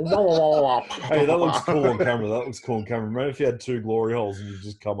like Hey, that looks cool on camera. That looks cool on camera. Remember if you had two glory holes and you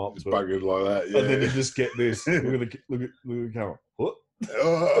just come up to it, buggers like that, yeah. and then you just get this. Look at the camera. What?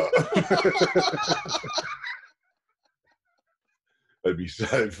 It'd be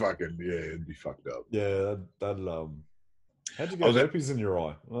so fucking, yeah, it'd be fucked up. Yeah, how'd you get herpes in your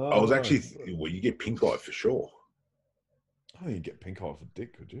eye? I was actually, well, you get pink eye for sure. I think you'd get pink eye for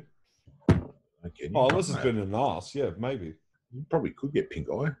dick, could you? Okay, Oh, unless it's been in an ass, yeah, maybe. You probably could get pink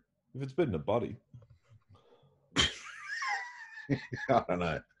eye. If it's been in a buddy. I don't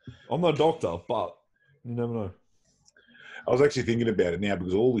know. I'm not a doctor, but you never know. I was actually thinking about it now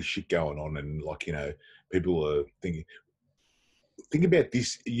because all this shit going on and like, you know, people are thinking, think about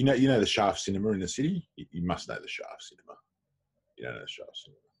this. You know the Shaft Cinema in the city? You must know the Shaft Cinema. You don't know the Shaft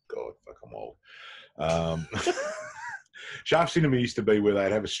Cinema. God, fuck, I'm old. Shaft Cinema used to be where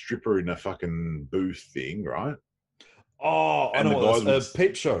they'd have a stripper in a fucking booth thing, right? Oh, I know what that's a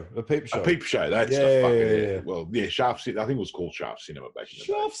peep show. A peep show. A peep show. That's the fucking... Yeah. Well, yeah, Shaft Cinema. I think it was called Shaft Cinema back in the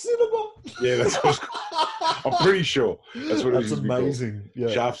day. Shaft Cinema? Yeah, that's what it was called. I'm pretty sure. That's what it used to be called. That's amazing. Yeah.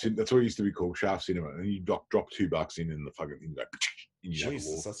 That's what it used to be called, Shaft Cinema. And you drop $2 in and the fucking thing go... And you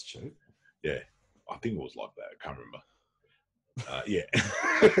Jesus, that's cheap. Yeah. I think it was like that. I can't remember. Yeah.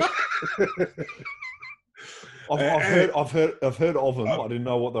 I've heard of them. I didn't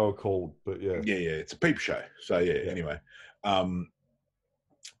know what they were called, but yeah. Yeah. It's a peep show. So yeah. Anyway,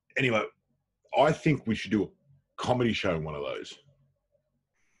 I think we should do a comedy show in one of those.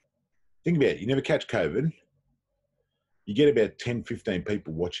 Think about it. You never catch COVID. You get about 10, 15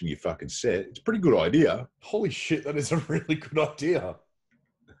 people watching your fucking set. It's a pretty good idea. Holy shit, that is a really good idea.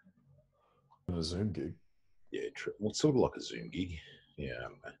 A Zoom gig. Yeah, true. Well, it's sort of like a Zoom gig. Yeah, I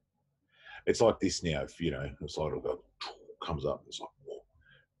don't know. It's like this now. If you know, it's like it'll go, comes up. It's like, whoa,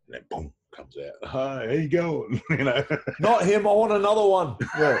 and then boom, comes out. Hi, how you going? You know, not him. I want another one.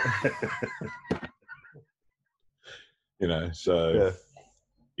 Yeah. You know, so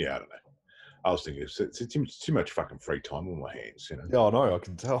yeah, I don't know. I was thinking it's too much fucking free time on my hands. You know. Yeah, I know. I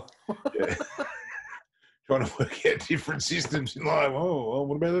can tell. Yeah. Trying to work out different systems in life. Oh, well,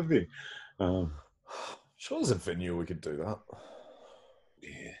 what about that thing? Sure, there's a venue we could do that.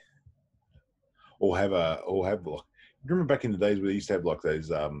 Yeah. Or have like, remember back in the days where they used to have like those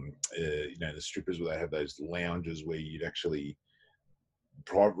you know, the strippers where they have those lounges where you'd actually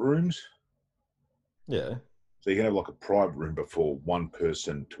private rooms. Yeah. So you can have like a private room before one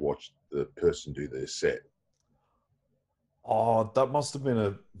person to watch the person do their set. Oh, that must have been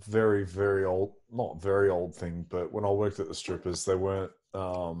a very, very old, not very old thing, but when I worked at the strippers, they weren't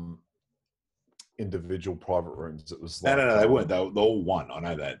individual private rooms. It was like, no, they weren't. They're all one. I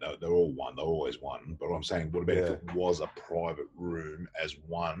know that. They're all one. They're always one. But I'm saying, what about if it was a private room as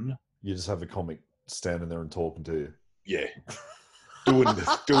one? You just have a comic standing there and talking to you. Yeah. doing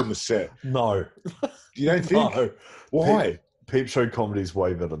the set. No. You don't think? No. Why? Peep show comedy is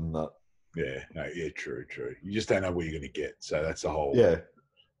way better than that. Yeah. No, yeah, true. You just don't know where you're going to get. So that's the whole... Yeah.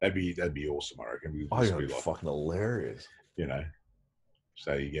 That'd be awesome, I reckon. That'd be like, fucking hilarious. You know?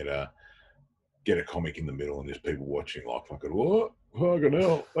 So you get a comic in the middle and there's people watching like, fucking, what? Fucking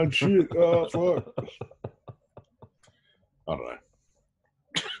hell. And shit. Oh, fuck. I don't know.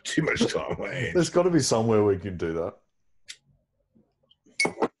 Too much time, man. There's got to be somewhere we can do that.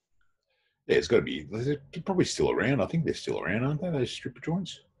 Yeah, it's got to be. They're probably still around. I think they're still around, aren't they? Those stripper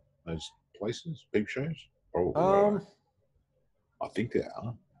joints, those places, peep shows. Probably. I think they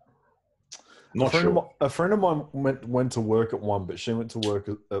are. Not sure. A friend of mine went to work at one, but she went to work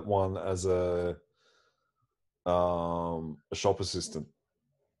at one as a shop assistant.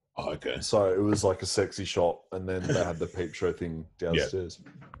 Oh, okay. So it was like a sexy shop, and then they had the peep show thing downstairs.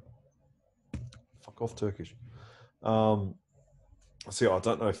 Yeah. Fuck off, Turkish. See, I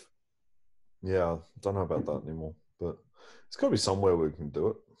don't know if... Yeah, I don't know about that anymore, but it's got to be somewhere where we can do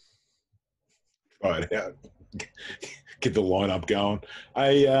it. Right out. Get the lineup going.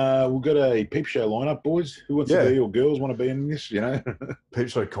 Hey, we've got a peep show lineup, boys. Who wants to be, or girls want to be in this? You know, peep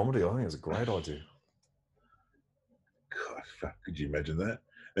show comedy. I think it's a great idea. God, fuck, could you imagine that?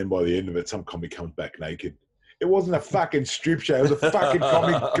 Then by the end of it, some comic comes back naked. It wasn't a fucking strip show. It was a fucking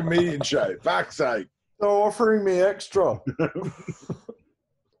comedian show. Fuck's sake. They're offering me extra.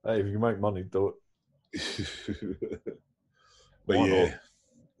 Hey, if you make money, do it. But Why yeah,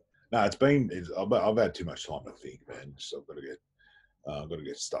 no, I've had too much time to think, man. So I've got to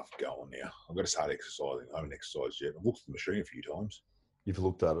get stuff going now. I've got to start exercising. I haven't exercised yet. I've looked at the machine a few times. You've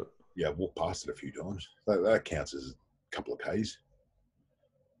looked at it? Yeah, I've walked past it a few times. That counts as a couple of Ks.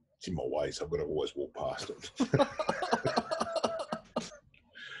 It's in my way, so I've got to always walk past it.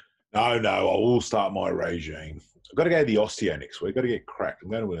 No, I will start my regime. I've got to go to the osteo next week. I've got to get cracked.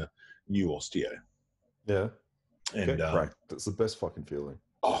 I'm going to a new osteo. Yeah. And get cracked. That's the best fucking feeling.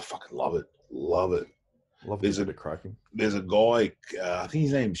 Oh, I fucking love it. Love it. Love a bit of cracking. There's a guy, I think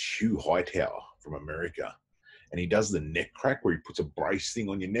his name's Hugh Hightower from America, and he does the neck crack where he puts a brace thing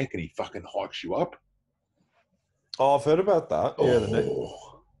on your neck and he fucking hikes you up. Oh, I've heard about that. Yeah, the neck.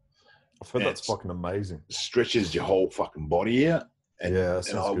 I've heard And that's fucking amazing. Stretches your whole fucking body out. And, yeah, that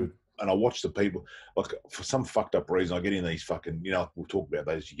sounds good. And I watch the people, like, for some fucked up reason, I get in these fucking, you know, we'll talk about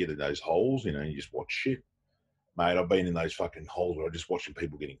those, you get in those holes, you know, you just watch shit. Mate, I've been in those fucking holes where I'm just watching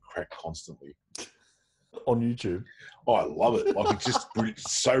people getting cracked constantly. On YouTube? Oh, I love it. Like, it's just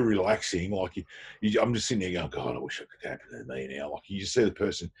so relaxing. Like, I'm just sitting there going, God, I wish it could happen to me now. Like, you just see the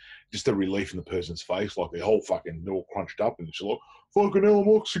person, just the relief in the person's face, like their whole fucking, they're all crunched up, and it's like, fucking hell, I'm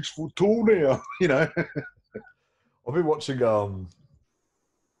like 6 foot tall now, you know? I've been watching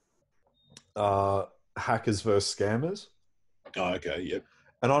Hackers vs. Scammers. Oh, okay, yep.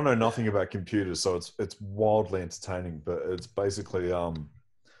 And I know nothing about computers, so it's wildly entertaining. But it's basically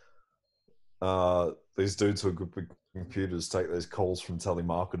these dudes who are good with computers take these calls from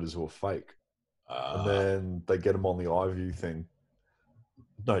telemarketers who are fake, and then they get them on the iView thing.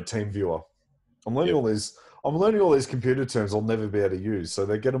 No, TeamViewer. I'm learning all these computer terms I'll never be able to use. So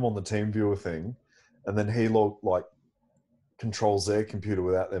they get them on the TeamViewer thing, and then he controls their computer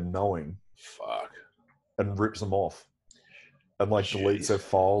without them knowing. Fuck. And rips them off. And deletes their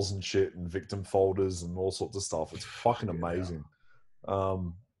files and shit and victim folders and all sorts of stuff. It's fucking amazing. I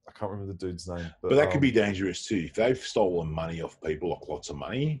can't remember the dude's name. But that could be dangerous too. If they've stolen money off people, like lots of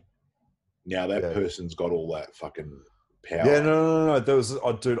money, now that person's got all that fucking power. Yeah, no. There was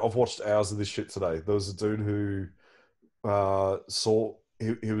a dude, I've watched hours of this shit today. There was a dude who saw,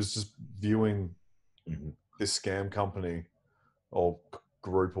 he was just viewing this scam company or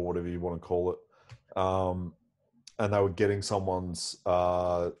group or whatever you want to call it. And they were getting someone's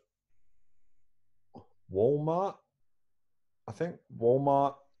Walmart, I think.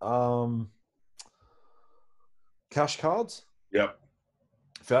 Walmart cash cards. Yep.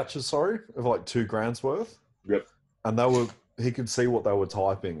 Vouchers, sorry, of like $2,000 worth. Yep. And he could see what they were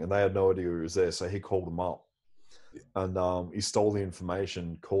typing, and they had no idea who was there, so he called them up. And he stole the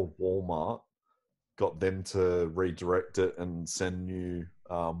information, called Walmart, got them to redirect it and send new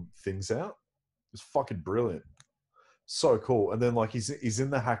things out. It was fucking brilliant. So cool. And then he's in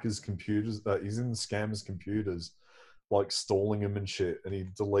the hackers' computers, he's in the scammers' computers, stalling them and shit. And he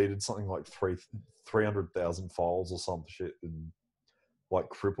deleted something like 300,000 files or some shit and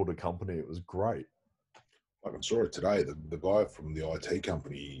crippled a company. It was great. I saw it today. The guy from the IT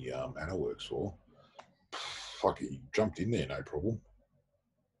company Anna works for, fuck, he jumped in there, no problem.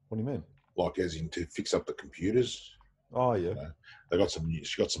 What do you mean? As in to fix up the computers. Oh yeah. She got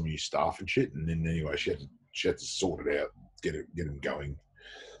some new staff and shit, and then anyway she had to sort it out, get him going.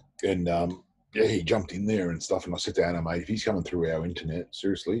 And he jumped in there and stuff, and I said to Anna, mate, if he's coming through our internet,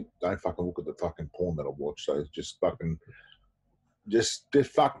 seriously, don't fucking look at the fucking porn that I watch. So just fucking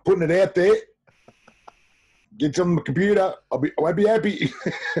putting it out there. Get on the computer. I'll be happy.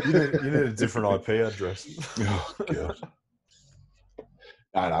 You need a different IP address. Oh god.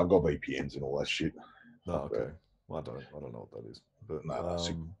 No, I've got VPNs and all that shit. No, okay. Well, I don't know what that is. But no,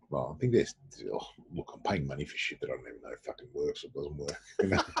 I think there's. Look, I'm paying money for shit that I don't even know fucking works or doesn't work. You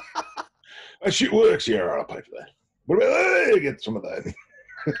know? That shit works. Yeah, all right, I'll pay for that. What about get some of that?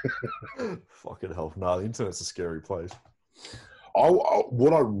 Fucking hell! No, the internet's a scary place.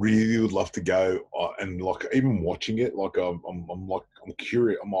 What I really would love to go and even watching it, I'm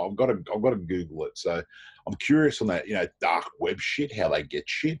curious. I've got to Google it. So I'm curious on that, dark web shit, how they get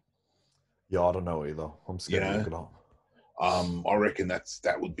shit. Yeah, I don't know either. I'm scared to look it up. I reckon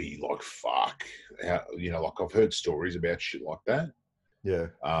that would be fuck. How, I've heard stories about shit like that. Yeah.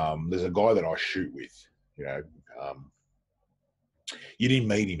 There's a guy that I shoot with, You didn't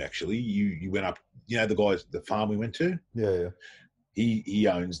meet him actually. You went up. You know the guys, the farm we went to. Yeah. He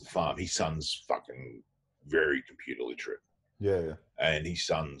owns the farm. His son's fucking very computer literate, Yeah. and his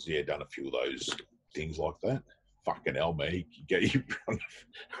son's done a few of those things like that. Fucking hell, mate.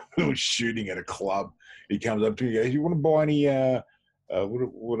 We were shooting at a club. He comes up to me. He goes, "You want to buy any?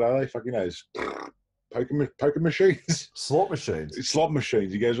 What are they? Fucking those poker machines, Slot machines. slot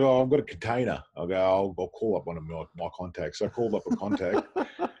machines." He goes, "Oh, I've got a container." I go, "I'll call up one of my contacts." So I called up a contact,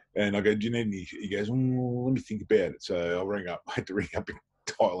 and I go, "Do you need any?" He goes, "Let me think about it." So I had to ring up in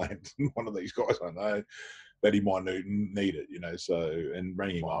Thailand. One of these guys I know that he might need it, So and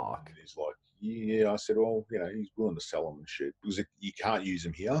rang him up, and he's like, "Yeah." I said, "Well, he's willing to sell them and shit because you can't use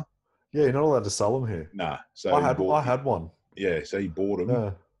them here." Yeah, you're not allowed to sell them here. Nah. So I had one. Yeah, so he bought them.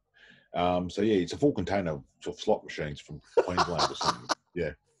 Yeah. So it's a full container of slot machines from Queensland or something.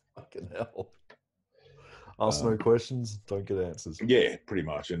 Yeah. Fucking hell. Ask no questions, don't get answers. Yeah, pretty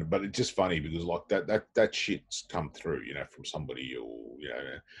much. But it's just funny because like that shit's come through, from somebody or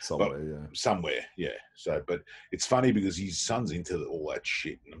somewhere, yeah. So, but it's funny because his son's into all that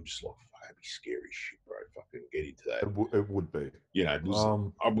shit, and I'm just like, that'd be scary shit, bro. Fucking get into that. It would be.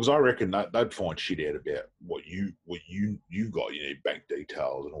 Because I reckon that they'd find shit out about what you got, bank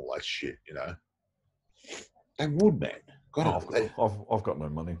details and all that shit, They would, man. God, I've got no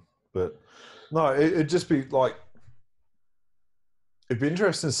money, but no, it'd just be like, it'd be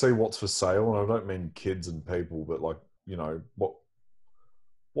interesting to see what's for sale, and I don't mean kids and people, but like,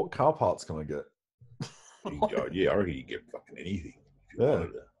 what car parts can I get? I reckon you get fucking anything if you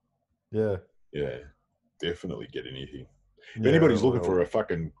wanted to. Yeah, definitely get anything. If anybody's looking for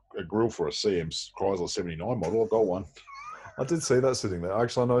a grill for a CM Chrysler 79 model, I've got one. I did see that sitting there.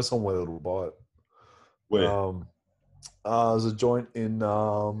 Actually, I know somewhere that'll buy it. Where? There's a joint in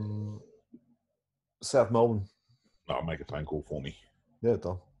South Melbourne. I'll make a phone call for me. Yeah,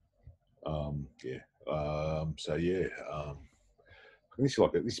 done. This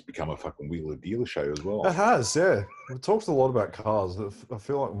has become a fucking wheeler dealer show as well. It has, yeah. We've talked a lot about cars. I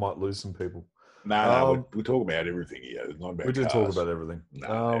feel like we might lose some people. No, we talk about everything here. It's not about we do cars. talk about everything.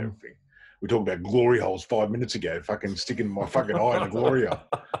 Everything. We talked about glory holes 5 minutes ago, fucking sticking my fucking eye in a glory hole.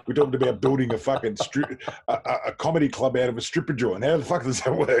 We talked about building a fucking a comedy club out of a stripper joint. How the fuck does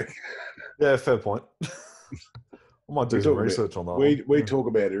that work? Yeah, fair point. I might do some research on that. We talk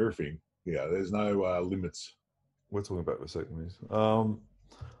about everything. Yeah, there's no limits. We're talking about vasectomies.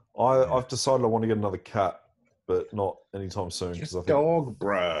 I've decided I want to get another cat, but not anytime soon. Just dog,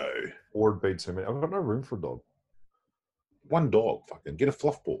 bro. Or it'd be too many. I've got no room for a dog. One dog, fucking get a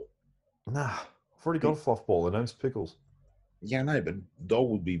fluff ball. Nah, I've already got a fluff ball. Their name's Pickles. Yeah, I know, but dog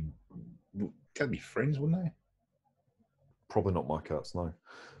would be. They'd be friends, wouldn't they? Probably not my cats, no.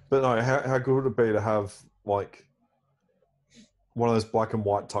 But no, how good would it be to have like one of those black and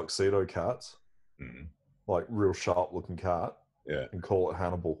white tuxedo cats, like real sharp looking cat, and call it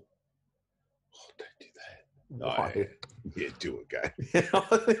Hannibal? Oh, don't do that. Why? Yeah, do it, guy. Yeah,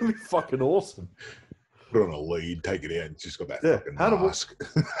 I think it'd be fucking awesome. Put on a lead, take it out, and just got that fucking Hannibal. mask.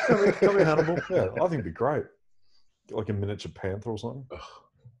 Come here, Hannibal. Yeah, I think it'd be great. Get like a miniature panther or something. Ugh.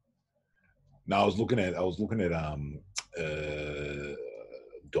 No, I was looking at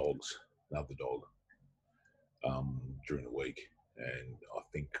dogs, another dog, during the week, and I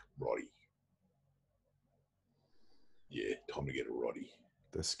think Roddy. Yeah, time to get a Roddy.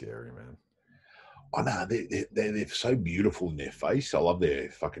 They're scary, man. Oh no, they're so beautiful in their face. I love their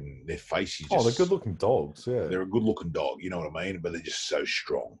face. They're good looking dogs. Yeah, they're a good looking dog. You know what I mean? But they're just so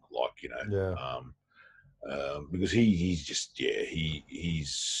strong. Like because he's just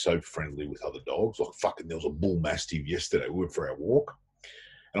he's so friendly with other dogs. Like fucking, there was a bull mastiff yesterday. We went for our walk,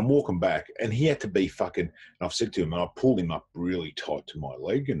 and I'm walking back, and he had to be fucking. And I've said to him, and I pulled him up really tight to my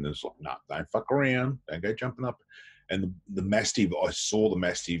leg, and it's like, no, don't fuck around, don't go jumping up. And the mastiff, I saw the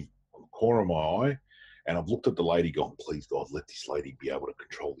mastiff corner of my eye, and I've looked at the lady going, please God, let this lady be able to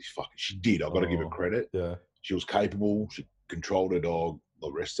control this fucking. She did. I've got to give her credit. Yeah, she was capable. She controlled her dog,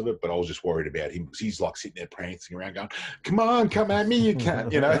 the rest of it, but I was just worried about him because he's like sitting there prancing around going, come on, come at me, you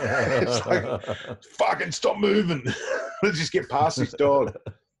can't, it's like, fucking stop moving. Let's just get past this dog.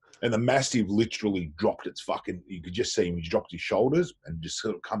 And the mastiff literally dropped its fucking, you could just see him, he dropped his shoulders and just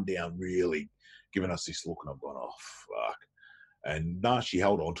sort of come down, really giving us this look, and I've gone, oh fuck. And she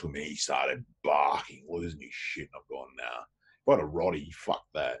held on to him, and he started barking, losing his shit. And I've gone, nah. If I had a Roddy, fuck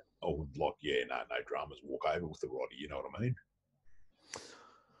that. I would no dramas, walk over with the Roddy. You know what I mean?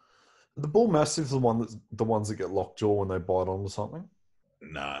 The bull mastiff's the ones that get lockjaw when they bite onto something.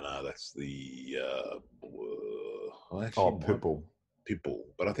 No, that's the pitbull. pit bull,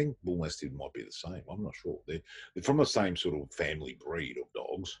 but I think bull mastiff might be the same. I'm not sure. They're from the same sort of family breed of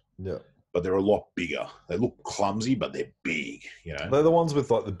dogs, Yeah. but they're a lot bigger. They look clumsy, but they're big. You know. They're the ones with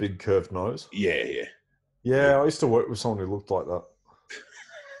like the big curved nose. Yeah, yeah. Yeah, I used to work with someone who looked like that.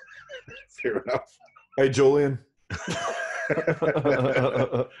 Fair enough. Hey, Julian.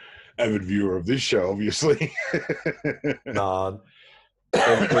 Avid viewer of this show, obviously. Nah.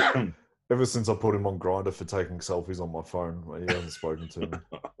 Ever since I put him on Grindr for taking selfies on my phone, he hasn't spoken to me.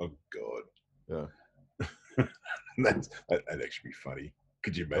 Oh God. Yeah. That'd actually be funny.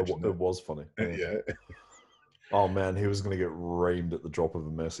 Could you imagine? It was funny. Yeah. Oh man, he was going to get reamed at the drop of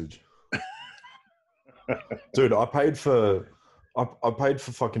a message. Dude, I paid for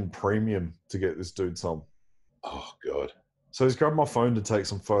fucking premium to get this dude some. Oh God. So he's grabbed my phone to take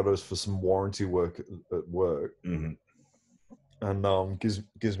some photos for some warranty work at work, Mm-hmm. and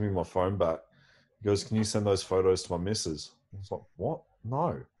gives me my phone back. He goes, "Can you send those photos to my missus?" I was like, "What?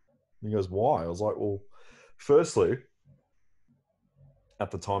 No." He goes, "Why?" I was like, "Well, firstly, at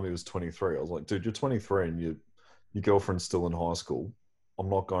the time he was 23. I was like, dude, you're 23 and your girlfriend's still in high school. I'm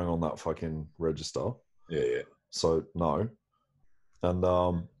not going on that fucking register." Yeah. So no.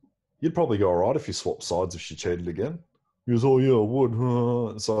 And you'd probably go all right if you swapped sides if she cheated again. He goes, "Oh yeah, I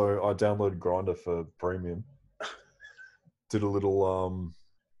would." So I downloaded Grindr for premium. Did a little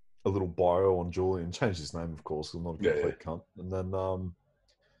bio on Julian. Changed his name, of course. I'm not a complete cunt. And then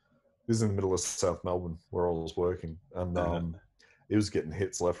this is in the middle of South Melbourne where I was working, and he was getting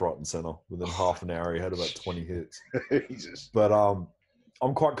hits left, right, and centre. Within half an hour, he had about 20 hits. Jesus. But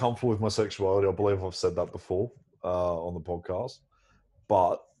I'm quite comfortable with my sexuality. I believe I've said that before on the podcast.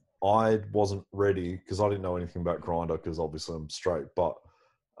 But I wasn't ready because I didn't know anything about Grindr because obviously I'm straight. But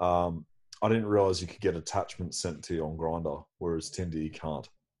I didn't realise you could get attachments sent to you on Grindr, whereas Tinder you can't.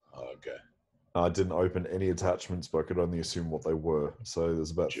 Oh, okay. I didn't open any attachments, but I could only assume what they were. So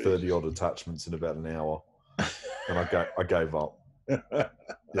there's about 30 odd attachments in about an hour, and I gave up.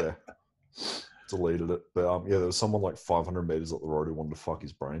 Yeah, deleted it. But yeah, there was someone like 500 meters up the road who wanted to fuck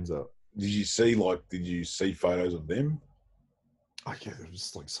his brains out. Did you see photos of them? Oh yeah, there was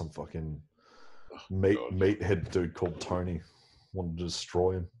just like some fucking meathead dude called Tony wanted to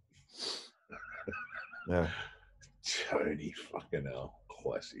destroy him. Yeah, Tony, fucking hell,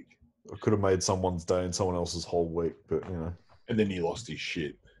 classic. I could have made someone's day and someone else's whole week, but you know. And then he lost his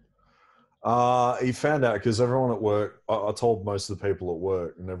shit. He found out because everyone at work, I told most of the people at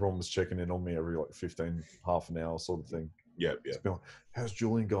work, and everyone was checking in on me every like 15, half an hour sort of thing. Yeah. Like, how's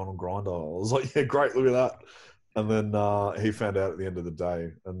Julian going on Grindr? I was like, yeah, great, look at that. And then he found out at the end of the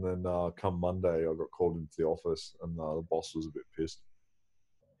day. And then come Monday, I got called into the office, and the boss was a bit pissed.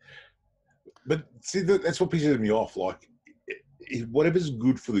 But see, that's what pisses me off. Like, whatever's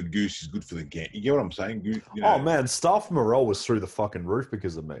good for the goose is good for the gander. You get what I'm saying? You know, oh man, staff morale was through the fucking roof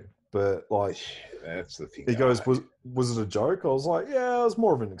because of me. But like, that's the thing. He goes, was it a joke? I was like, yeah, it was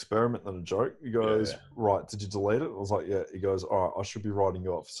more of an experiment than a joke. He goes, right, did you delete it? I was like, yeah. He goes, all right, I should be writing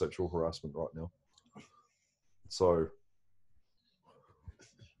you up for sexual harassment right now. So,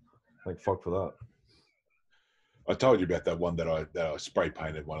 like, fuck for that. I told you about that one that I spray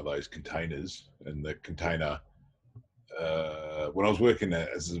painted one of those containers, and the container. When I was working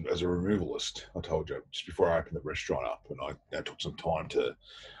as a removalist, I told you just before I opened the restaurant up, and I took some time to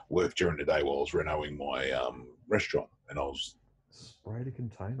work during the day while I was renovating my restaurant, and I was sprayed a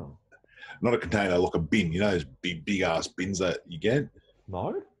container, not a container, like a bin. You know those big ass bins that you get?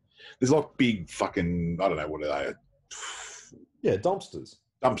 No, there's like big fucking, I don't know what are they? Yeah, dumpsters,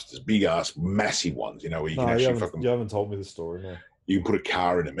 big ass, massive ones. You know where you can actually you haven't told me the story. No. You can put a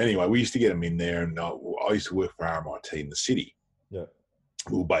car in them. Anyway, we used to get them in there, and I used to work for RMIT in the city. Yeah.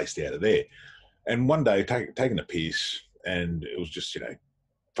 We were based out of there. And one day, taking a piss, and it was just,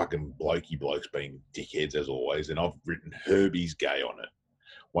 fucking blokes being dickheads as always, and I've written Herbie's gay on it,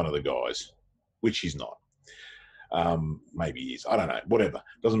 one of the guys, which he's not. Maybe he is. I don't know. Whatever.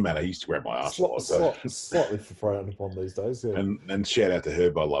 Doesn't matter. He used to grab my ass a lot. Slightly frowned upon these days, yeah. And shout out to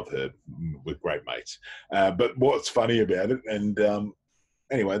Herb. I love Herb. We're great mates. But what's funny about it, and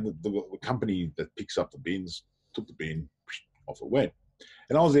anyway, the company that picks up the bins took the bin, off it went.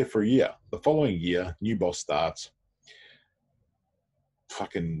 And I was there for a year. The following year, new boss starts.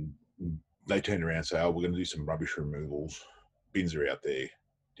 Fucking, they turn around and say, "Oh, we're going to do some rubbish removals. Bins are out there.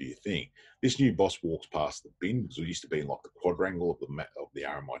 Do you think?" This new boss walks past the bin, because it used to be in like the quadrangle of the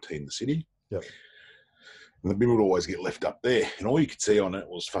RMIT in the city. Yep. And the bin would always get left up there, and all you could see on it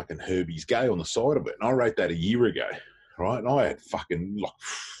was fucking Herbie's gay on the side of it. And I wrote that a year ago, right? And I had fucking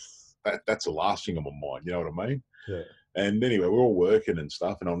that's the last thing on my mind. You know what I mean? Yeah. And anyway, we're all working and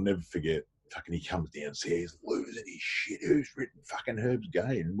stuff, and I'll never forget fucking he comes downstairs losing his shit. Who's written fucking Herb's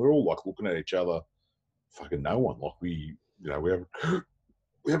Gay? And we're all like looking at each other. Fucking no one. Like we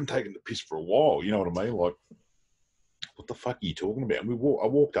haven't taken the piss for a while. You know what I mean? Like, what the fuck are you talking about? And I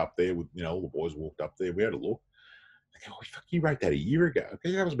walked up there with, all the boys walked up there. We had a look. I go, oh, fuck, you wrote that a year ago.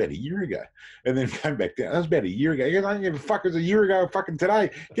 Okay, that was about a year ago. And then came back down. That was about a year ago. He goes, I don't give a fuck. It was a year ago fucking today.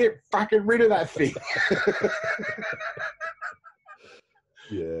 Get fucking rid of that thing.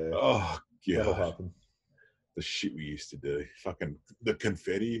 Yeah. Oh, That'll God. happen. The shit we used to do. Fucking the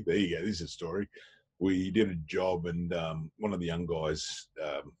confetti. There you go. This is a story. We did a job and one of the young guys,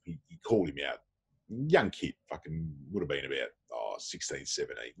 he called him out. Young kid, fucking would have been about 16,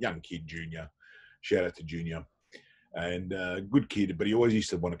 17. Young kid, junior. Shout out to Junior. And good kid, but he always used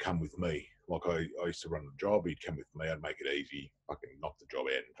to want to come with me. Like I used to run the job, he'd come with me, I'd make it easy, fucking knock the job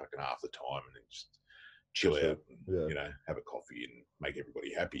out in fucking half the time and then just chill out and, have a coffee and make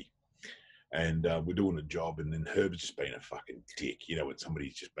everybody happy. And we're doing a job and then Herb's just been a fucking dick, when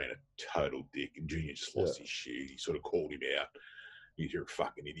somebody's just been a total dick and Junior just lost his shit. He sort of called him out. You're a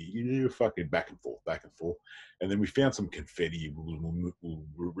fucking idiot. You're fucking back and forth. And then we found some confetti. We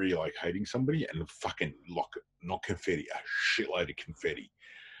were relocating somebody and fucking not confetti, a shitload of confetti.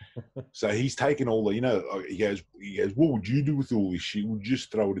 So he's taken all the, he goes, what would you do with all this shit? Would you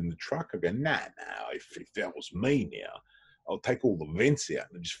just throw it in the truck? I go, nah, if that was me now, I'll take all the vents out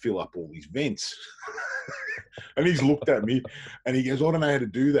and just fill up all these vents. And he's looked at me and he goes, I don't know how to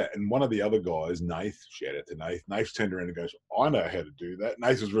do that. And one of the other guys, Nath, shout out to Nath, Nath's turned around and goes, I know how to do that.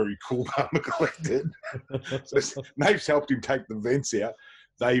 Nath was very cool, calm and collected. So Nath's helped him take the vents out.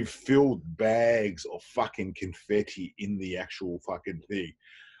 They've filled bags of fucking confetti in the actual fucking thing.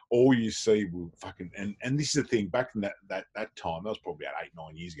 All you see will fucking, and this is the thing, back in that time, that was probably about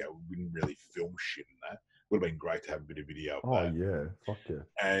 8-9 years ago, we didn't really film shit in that. Would have been great to have a bit of video of that. Yeah, fuck yeah.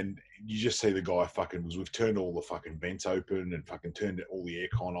 And you just see the guy fucking, we've turned all the fucking vents open and fucking turned all the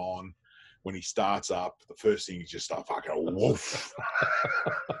aircon on. When he starts up, the first thing is just start fucking woof.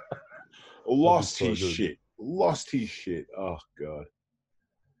 Lost his shit. Oh, God.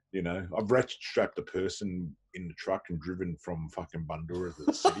 I've ratchet strapped a person in the truck and driven from fucking Bundoora to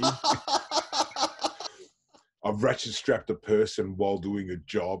the city. I've ratchet strapped a person while doing a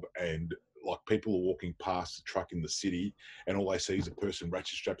job and like people are walking past the truck in the city and all they see is a person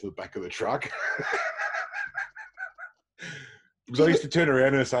ratchet strapped to the back of the truck. Because I used to turn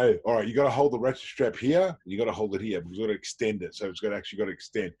around and say, all right, you got to hold the ratchet strap here. You got to hold it here because we've got to extend it. So it's got to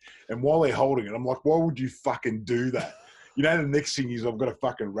extend. And while they're holding it, I'm like, why would you fucking do that? The next thing is I've got a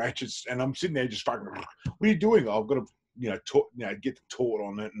fucking ratchet and I'm sitting there just fucking, what are you doing? I've got to, get the taut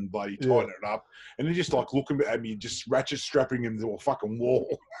on it and bloody tighten it up. And they're just like looking at me, just ratchet strapping him to a fucking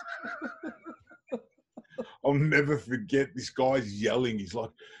wall. I'll never forget this guy's yelling. He's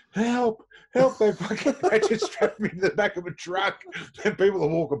like, help, they fucking ratchet strapped me to the back of a truck. And people are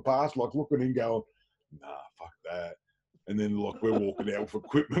walking past, like looking in going, nah, fuck that. And then like we're walking out with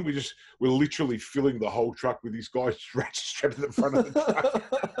equipment. We're literally filling the whole truck with this guy ratchet strapped to the front of the truck.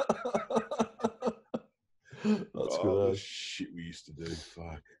 That's good as shit we used to do.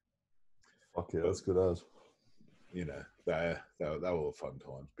 Fuck yeah, that's good as. They were fun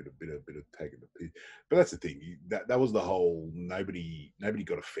times. Bit of taking the piss. But that's the thing. That was the whole. Nobody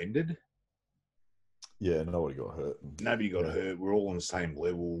got offended. Yeah, nobody got hurt. Nobody got hurt. We're all on the same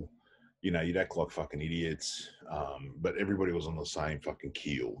level. You'd act like fucking idiots. But everybody was on the same fucking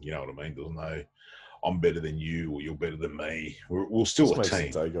keel. You know what I mean? There was no, I'm better than you or you're better than me. We're still a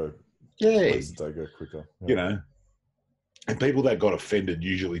team. The day go. Yeah, makes the day go quicker. Yeah. And people that got offended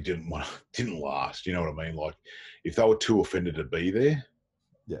usually didn't last. You know what I mean? Like if they were too offended to be there,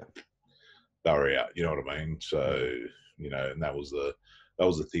 they were out. You know what I mean? So and that was the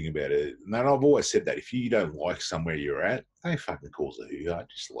thing about it. And I've always said that if you don't like somewhere you're at, don't fucking cause a hoo-ha.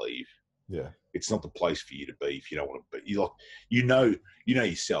 Just leave. Yeah, it's not the place for you to be if you don't want to be. You know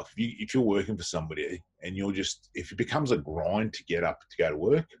yourself. If you're working for somebody and if it becomes a grind to get up to go to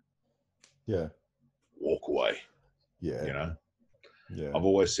work, walk away. Yeah, I've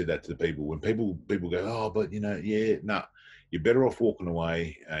always said that to the people. When people go, oh, but you're better off walking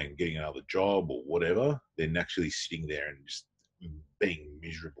away and getting another job or whatever than actually sitting there and just being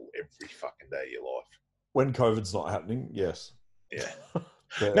miserable every fucking day of your life. When COVID's not happening, yes. Yeah.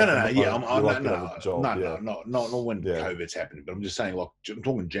 Not when COVID's happening, but I'm just saying, like, I'm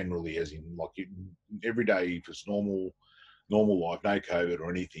talking generally, as in, like, every day if it's normal life, no COVID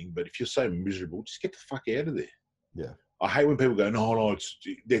or anything. But if you're so miserable, just get the fuck out of there. Yeah, I hate when people go, no.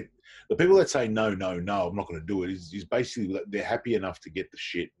 The people that say no, I'm not going to do it. Is basically they're happy enough to get the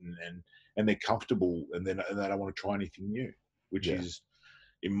shit and they're comfortable and they don't want to try anything new, which is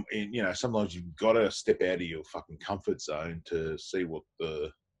sometimes you've got to step out of your fucking comfort zone to see what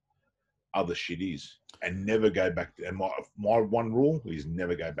the other shit is, and never go back. And my one rule is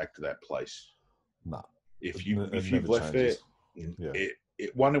never go back to that place. No. If It you've never left there, changes. Yeah.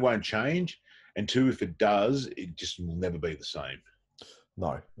 it one, it won't change, and two, if it does, it just will never be the same.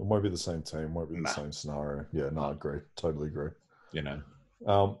 No, it won't be the same team. Won't be the Nah. same scenario. Yeah, no, I agree. Totally agree. You know.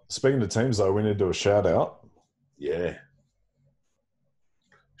 Speaking of teams, though, we need to do a shout out. Yeah.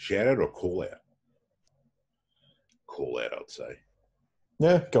 Shout out or call out? Call out, I'd say.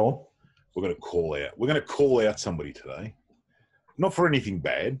 Yeah, go on. We're going to call out. We're going to call out somebody today. Not for anything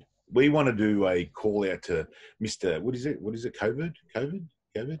bad. We want to do a call out to Mr. What is it? COVID?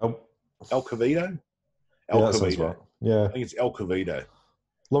 El Covito? That sounds right. Yeah. I think it's El Covito.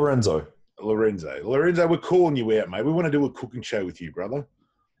 Lorenzo, we're calling you out, mate. We want to do a cooking show with you, brother.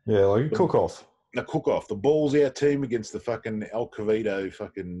 Yeah, like a cook-off. A cook-off. The Balls Out team against the fucking El Covito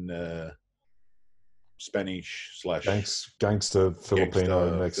fucking Spanish / gangster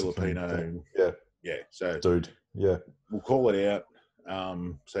Filipino Mexican Filipino thing. Yeah. So dude, yeah, we'll call it out.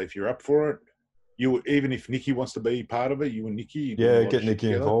 So if you're up for it, even if Nikki wants to be part of it, you and Nikki, get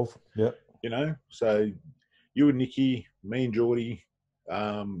Nikki involved. Yeah, so you and Nikki, me and Geordie,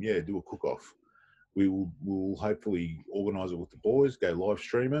 do a cook-off. We'll hopefully organise it with the boys, go live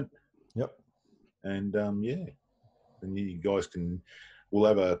stream it. Yep. And and you guys we'll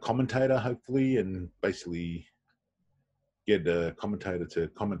have a commentator hopefully, and basically get a commentator to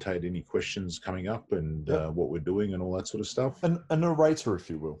commentate any questions coming up and what we're doing and all that sort of stuff. And a narrator, if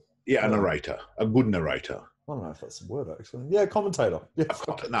you will. Yeah, a narrator, a good narrator. I don't know if that's a word, actually. Yeah, commentator. Yeah,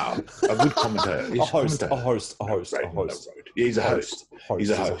 a good commentator. A host. Yeah, he's a host. He's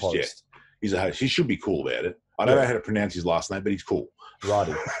a host. Yeah, he's a host. He should be cool about it. I don't know how to pronounce his last name, but he's cool.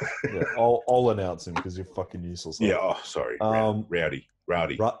 Rowdy. Yeah, I'll announce him because you're fucking useless. Yeah. Oh, sorry. Rowdy.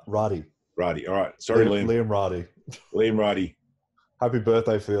 Rowdy. All right. Sorry, Liam Rowdy. Liam Rowdy. Happy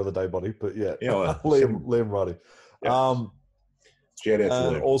birthday for the other day, buddy. But yeah, Liam Rowdy. Yeah. Shout out to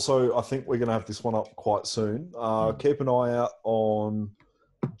Liam. Also, I think we're going to have this one up quite soon. Keep an eye out on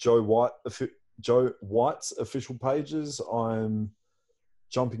Joe White's official pages. I'm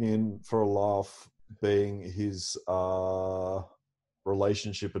jumping in for a laugh, being his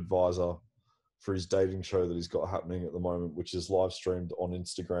relationship advisor for his dating show that he's got happening at the moment, which is live streamed on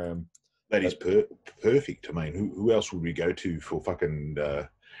Instagram. That is perfect. I mean, who else would we go to for fucking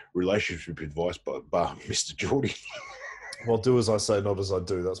relationship advice but Mr. Geordie? Well, do as I say, not as I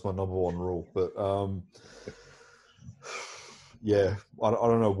do. That's my number one rule. But yeah, I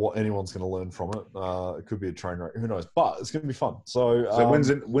don't know what anyone's going to learn from it. It could be a train wreck. Who knows? But it's going to be fun. So when's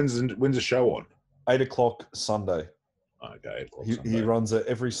the show on? 8:00 Sunday. Okay. He runs it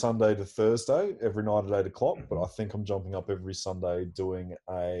every Sunday to Thursday, every night at 8:00. But I think I'm jumping up every Sunday doing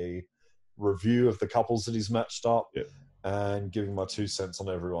a review of the couples that he's matched up and giving my 2 cents on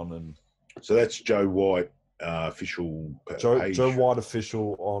everyone. And so that's Joe White. Official page. Joe White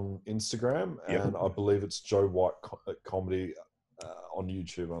official on Instagram, and I believe it's Joe White comedy on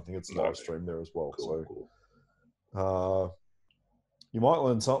YouTube. I think it's live stream there as well. Cool. You might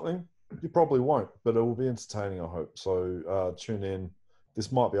learn something. You probably won't, but it will be entertaining, I hope. So tune in.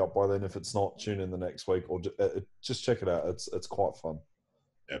 This might be up by then. If it's not, tune in the next week, or just check it out. It's quite fun.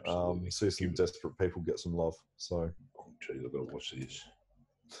 Absolutely. See some desperate people get some love. So, geez, I've got to watch this.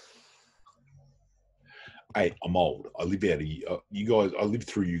 Hey, I'm old. I live out of you guys. I live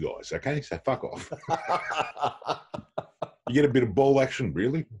through you guys. Okay, so fuck off. You get a bit of ball action,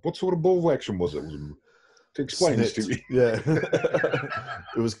 really? What sort of ball action was it? To explain this to me. Yeah,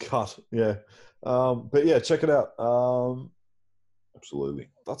 it was cut. Yeah, but yeah, check it out. Absolutely.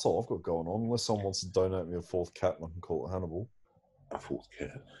 That's all I've got going on. Unless someone wants to donate me a fourth cat, and I can call it Hannibal. A fourth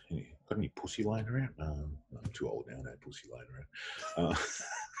cat? Got any pussy lying around? No, I'm too old now. No pussy lying around.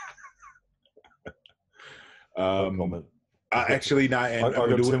 No comment. Actually, no. And I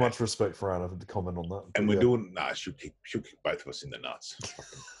got too much respect for Anna to comment on that. And we're doing. She'll kick both of us in the nuts.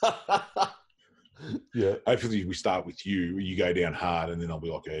 Yeah. Hopefully, we start with you. You go down hard, and then I'll be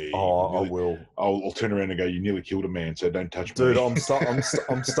like, "Hey, I will." I'll turn around and go, "You nearly killed a man, so don't touch me." Dude, I'm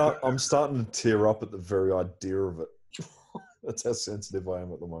starting to tear up at the very idea of it. That's how sensitive I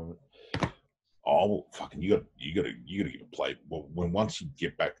am at the moment. Oh, well, fucking! You got to give a play. Well, once you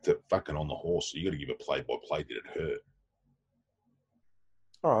get back to fucking on the horse, you got to give a play-by-play. Did it hurt?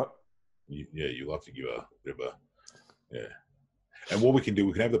 All right. You'll have to give a bit of a And what we can do,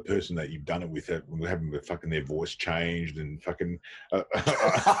 we can have the person that you've done it with. We're having fucking their voice changed and fucking a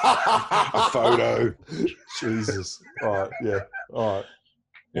photo. Jesus. All right. Yeah. All right.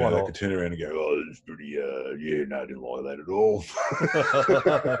 You Why know, they not? could turn around and go, "Oh, it's pretty. Yeah, no, I didn't like that at all."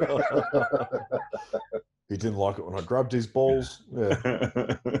 He didn't like it when I grabbed his balls. Yeah.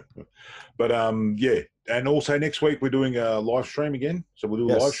 But yeah, and also next week we're doing a live stream again. So we'll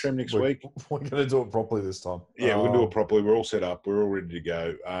do a live stream next week. We're going to do it properly this time. Yeah, we're gonna do it properly. We're all set up. We're all ready to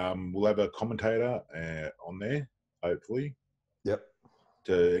go. We'll have a commentator on there, hopefully. Yep.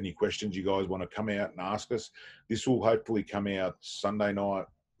 To any questions you guys want to come out and ask us. This will hopefully come out Sunday night,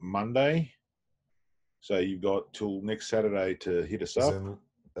 Monday. So you've got till next Saturday to hit us up.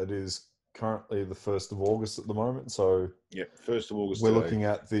 It is currently the 1st of August at the moment. So Yep, 1st of August. We're looking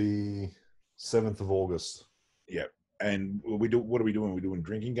at the 7th of August. Yep. And what are we doing? Are we doing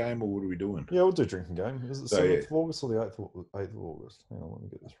drinking game or what are we doing? Yeah, we'll do drinking game. Is it 7th of August or the 8th of August? Hang on, let me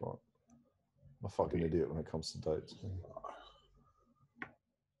get this right. I'm a fucking idiot when it comes to dates.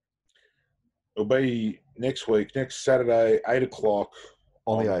 It'll be next week, next Saturday, 8 o'clock.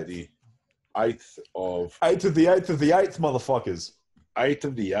 On the 8th. The 8th of... 8th of the 8th of the 8th, motherfuckers. 8th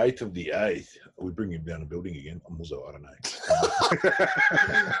of the 8th of the 8th. We bring him down a building again. I'm also, I don't know.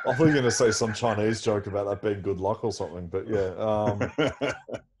 I thought you were going to say some Chinese joke about that being good luck or something, but yeah.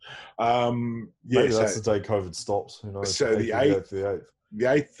 Maybe that's the day COVID stops. Who knows? So the 8th, the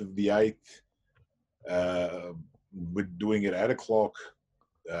 8th of the 8th, we're doing it at 8 o'clock.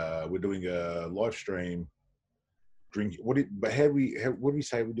 We're doing a live stream. What do we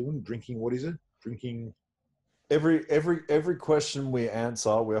say we're doing? Drinking, what is it? Drinking. Every question we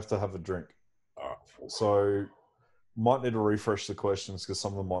answer, we have to have a drink. Oh, so might need to refresh the questions because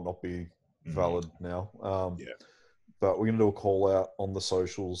some of them might not be valid now. Yeah. But we're going to do a call out on the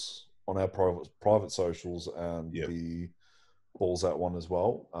socials, on our private socials, and the balls out one as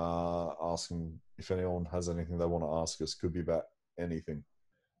well. Asking if anyone has anything they want to ask us. Could be about anything.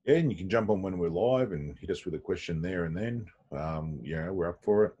 Yeah, and you can jump on when we're live and hit us with a question there and then. We're up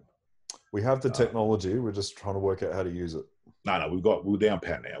for it. We have the technology. We're just trying to work out how to use it. No, we're down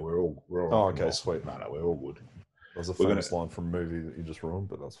pat now. We're all. Oh, okay, sweet. No, we're all good. There's a famous line from a movie that you just ruined,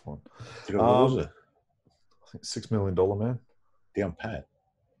 but that's fine. What was it? I think $6 Million Man. Down pat.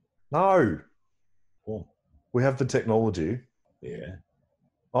 No. Cool. We have the technology. Yeah.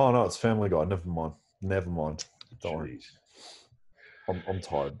 Oh no, it's Family Guy. Never mind. Don't worry. I'm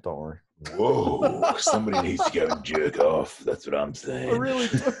tired. Don't worry. Whoa! Somebody needs to go and jerk off. That's what I'm saying. I really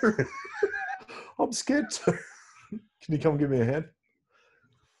do. I'm scared too. Can you come give me a hand?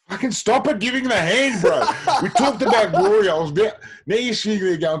 Fucking stop it giving the hand, bro. We talked about glory. Now you're sitting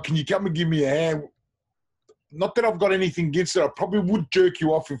there going, can you come and give me a hand? Not that I've got anything against it. I probably would jerk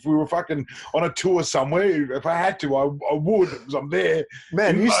you off if we were fucking on a tour somewhere. If I had to, I would because I'm there.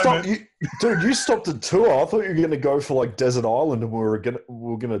 Man, you stopped a tour. I thought you were going to go for like Desert Island and we were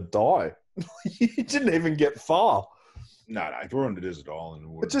gonna die. You didn't even get far. No, if we're on the desert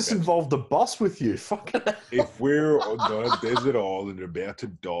island, it just involved a bus with you. Fucking. If we're on a desert island and about to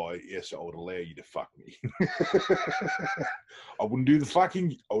die, yes, I would allow you to fuck me. I wouldn't do the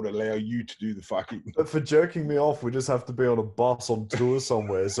fucking. I would allow you to do the fucking. But for jerking me off, we just have to be on a bus on tour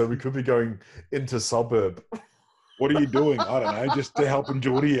somewhere. So we could be going into suburb. What are you doing? I don't know. Just to helping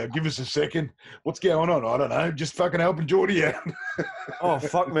Geordie out. Give us a second. What's going on? I don't know. Just fucking helping Geordie out. Oh,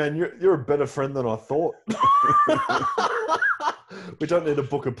 fuck, man. You're a better friend than I thought. We don't need to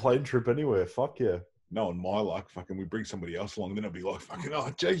book a plane trip anywhere. Fuck yeah. No, in my luck, fucking we bring somebody else along, then I'll be like, fucking, oh,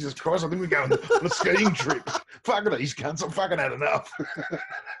 Jesus Christ, I think we're going on a skiing trip. Fucking these cunts, I've fucking had enough.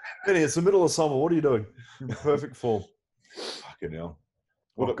 Benny, it's the middle of summer. What are you doing? You're in perfect form. Fucking hell.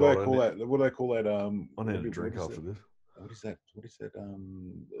 What do they call that? I need a drink after this. What is that?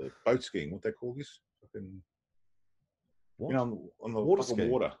 Boat skiing. What they call this? Fucking. What? You know, on the water skiing.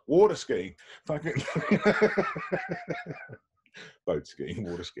 Water skiing. Fucking. Boat skiing,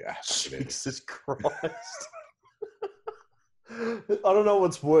 water skiing. Jesus Christ. I don't know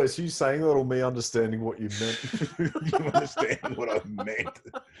what's worse, you saying that or me understanding what you meant. You understand what I meant.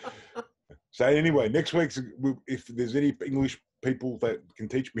 So anyway, next week, if there's any English people that can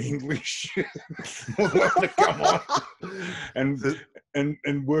teach me English, we'll have to come on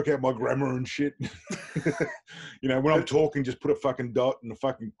and work out my grammar and shit. You know, when I'm talking, just put a fucking dot and a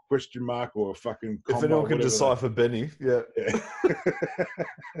fucking question mark or a fucking comma. If anyone can decipher Benny, yeah.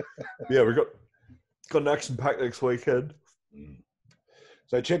 Yeah, we've got an action-packed next weekend.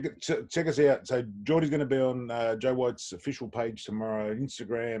 So check us out. So Geordie's going to be on Joe White's official page tomorrow,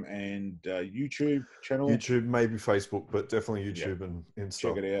 Instagram and YouTube channel. YouTube, maybe Facebook, but definitely YouTube and Insta.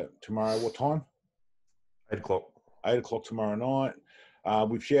 Check it out tomorrow. What time? 8 o'clock. 8 o'clock tomorrow night.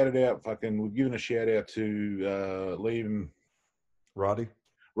 We've shouted out, we've given a shout out to Liam Roddy.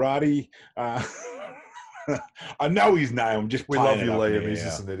 I know his name. I'm just We playing love you, it up Liam. now. He's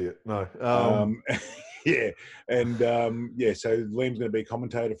just an idiot. No. Yeah, and so Liam's going to be a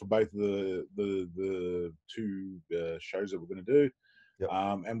commentator for both of the two shows that we're going to do. Yep.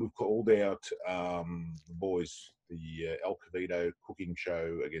 And we've called out the boys, the El Cavito cooking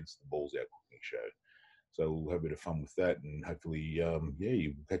show against the Balls Out cooking show. So we'll have a bit of fun with that, and hopefully,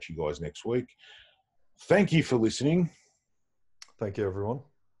 we'll catch you guys next week. Thank you for listening. Thank you, everyone.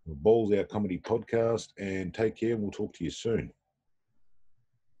 The Balls Out Comedy Podcast, and take care. We'll talk to you soon.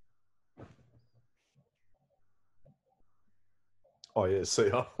 Oh, yeah, see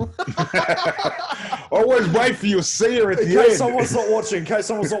ya. Always wait for your see her at In the case end.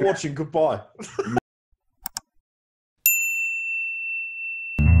 someone's not watching, goodbye.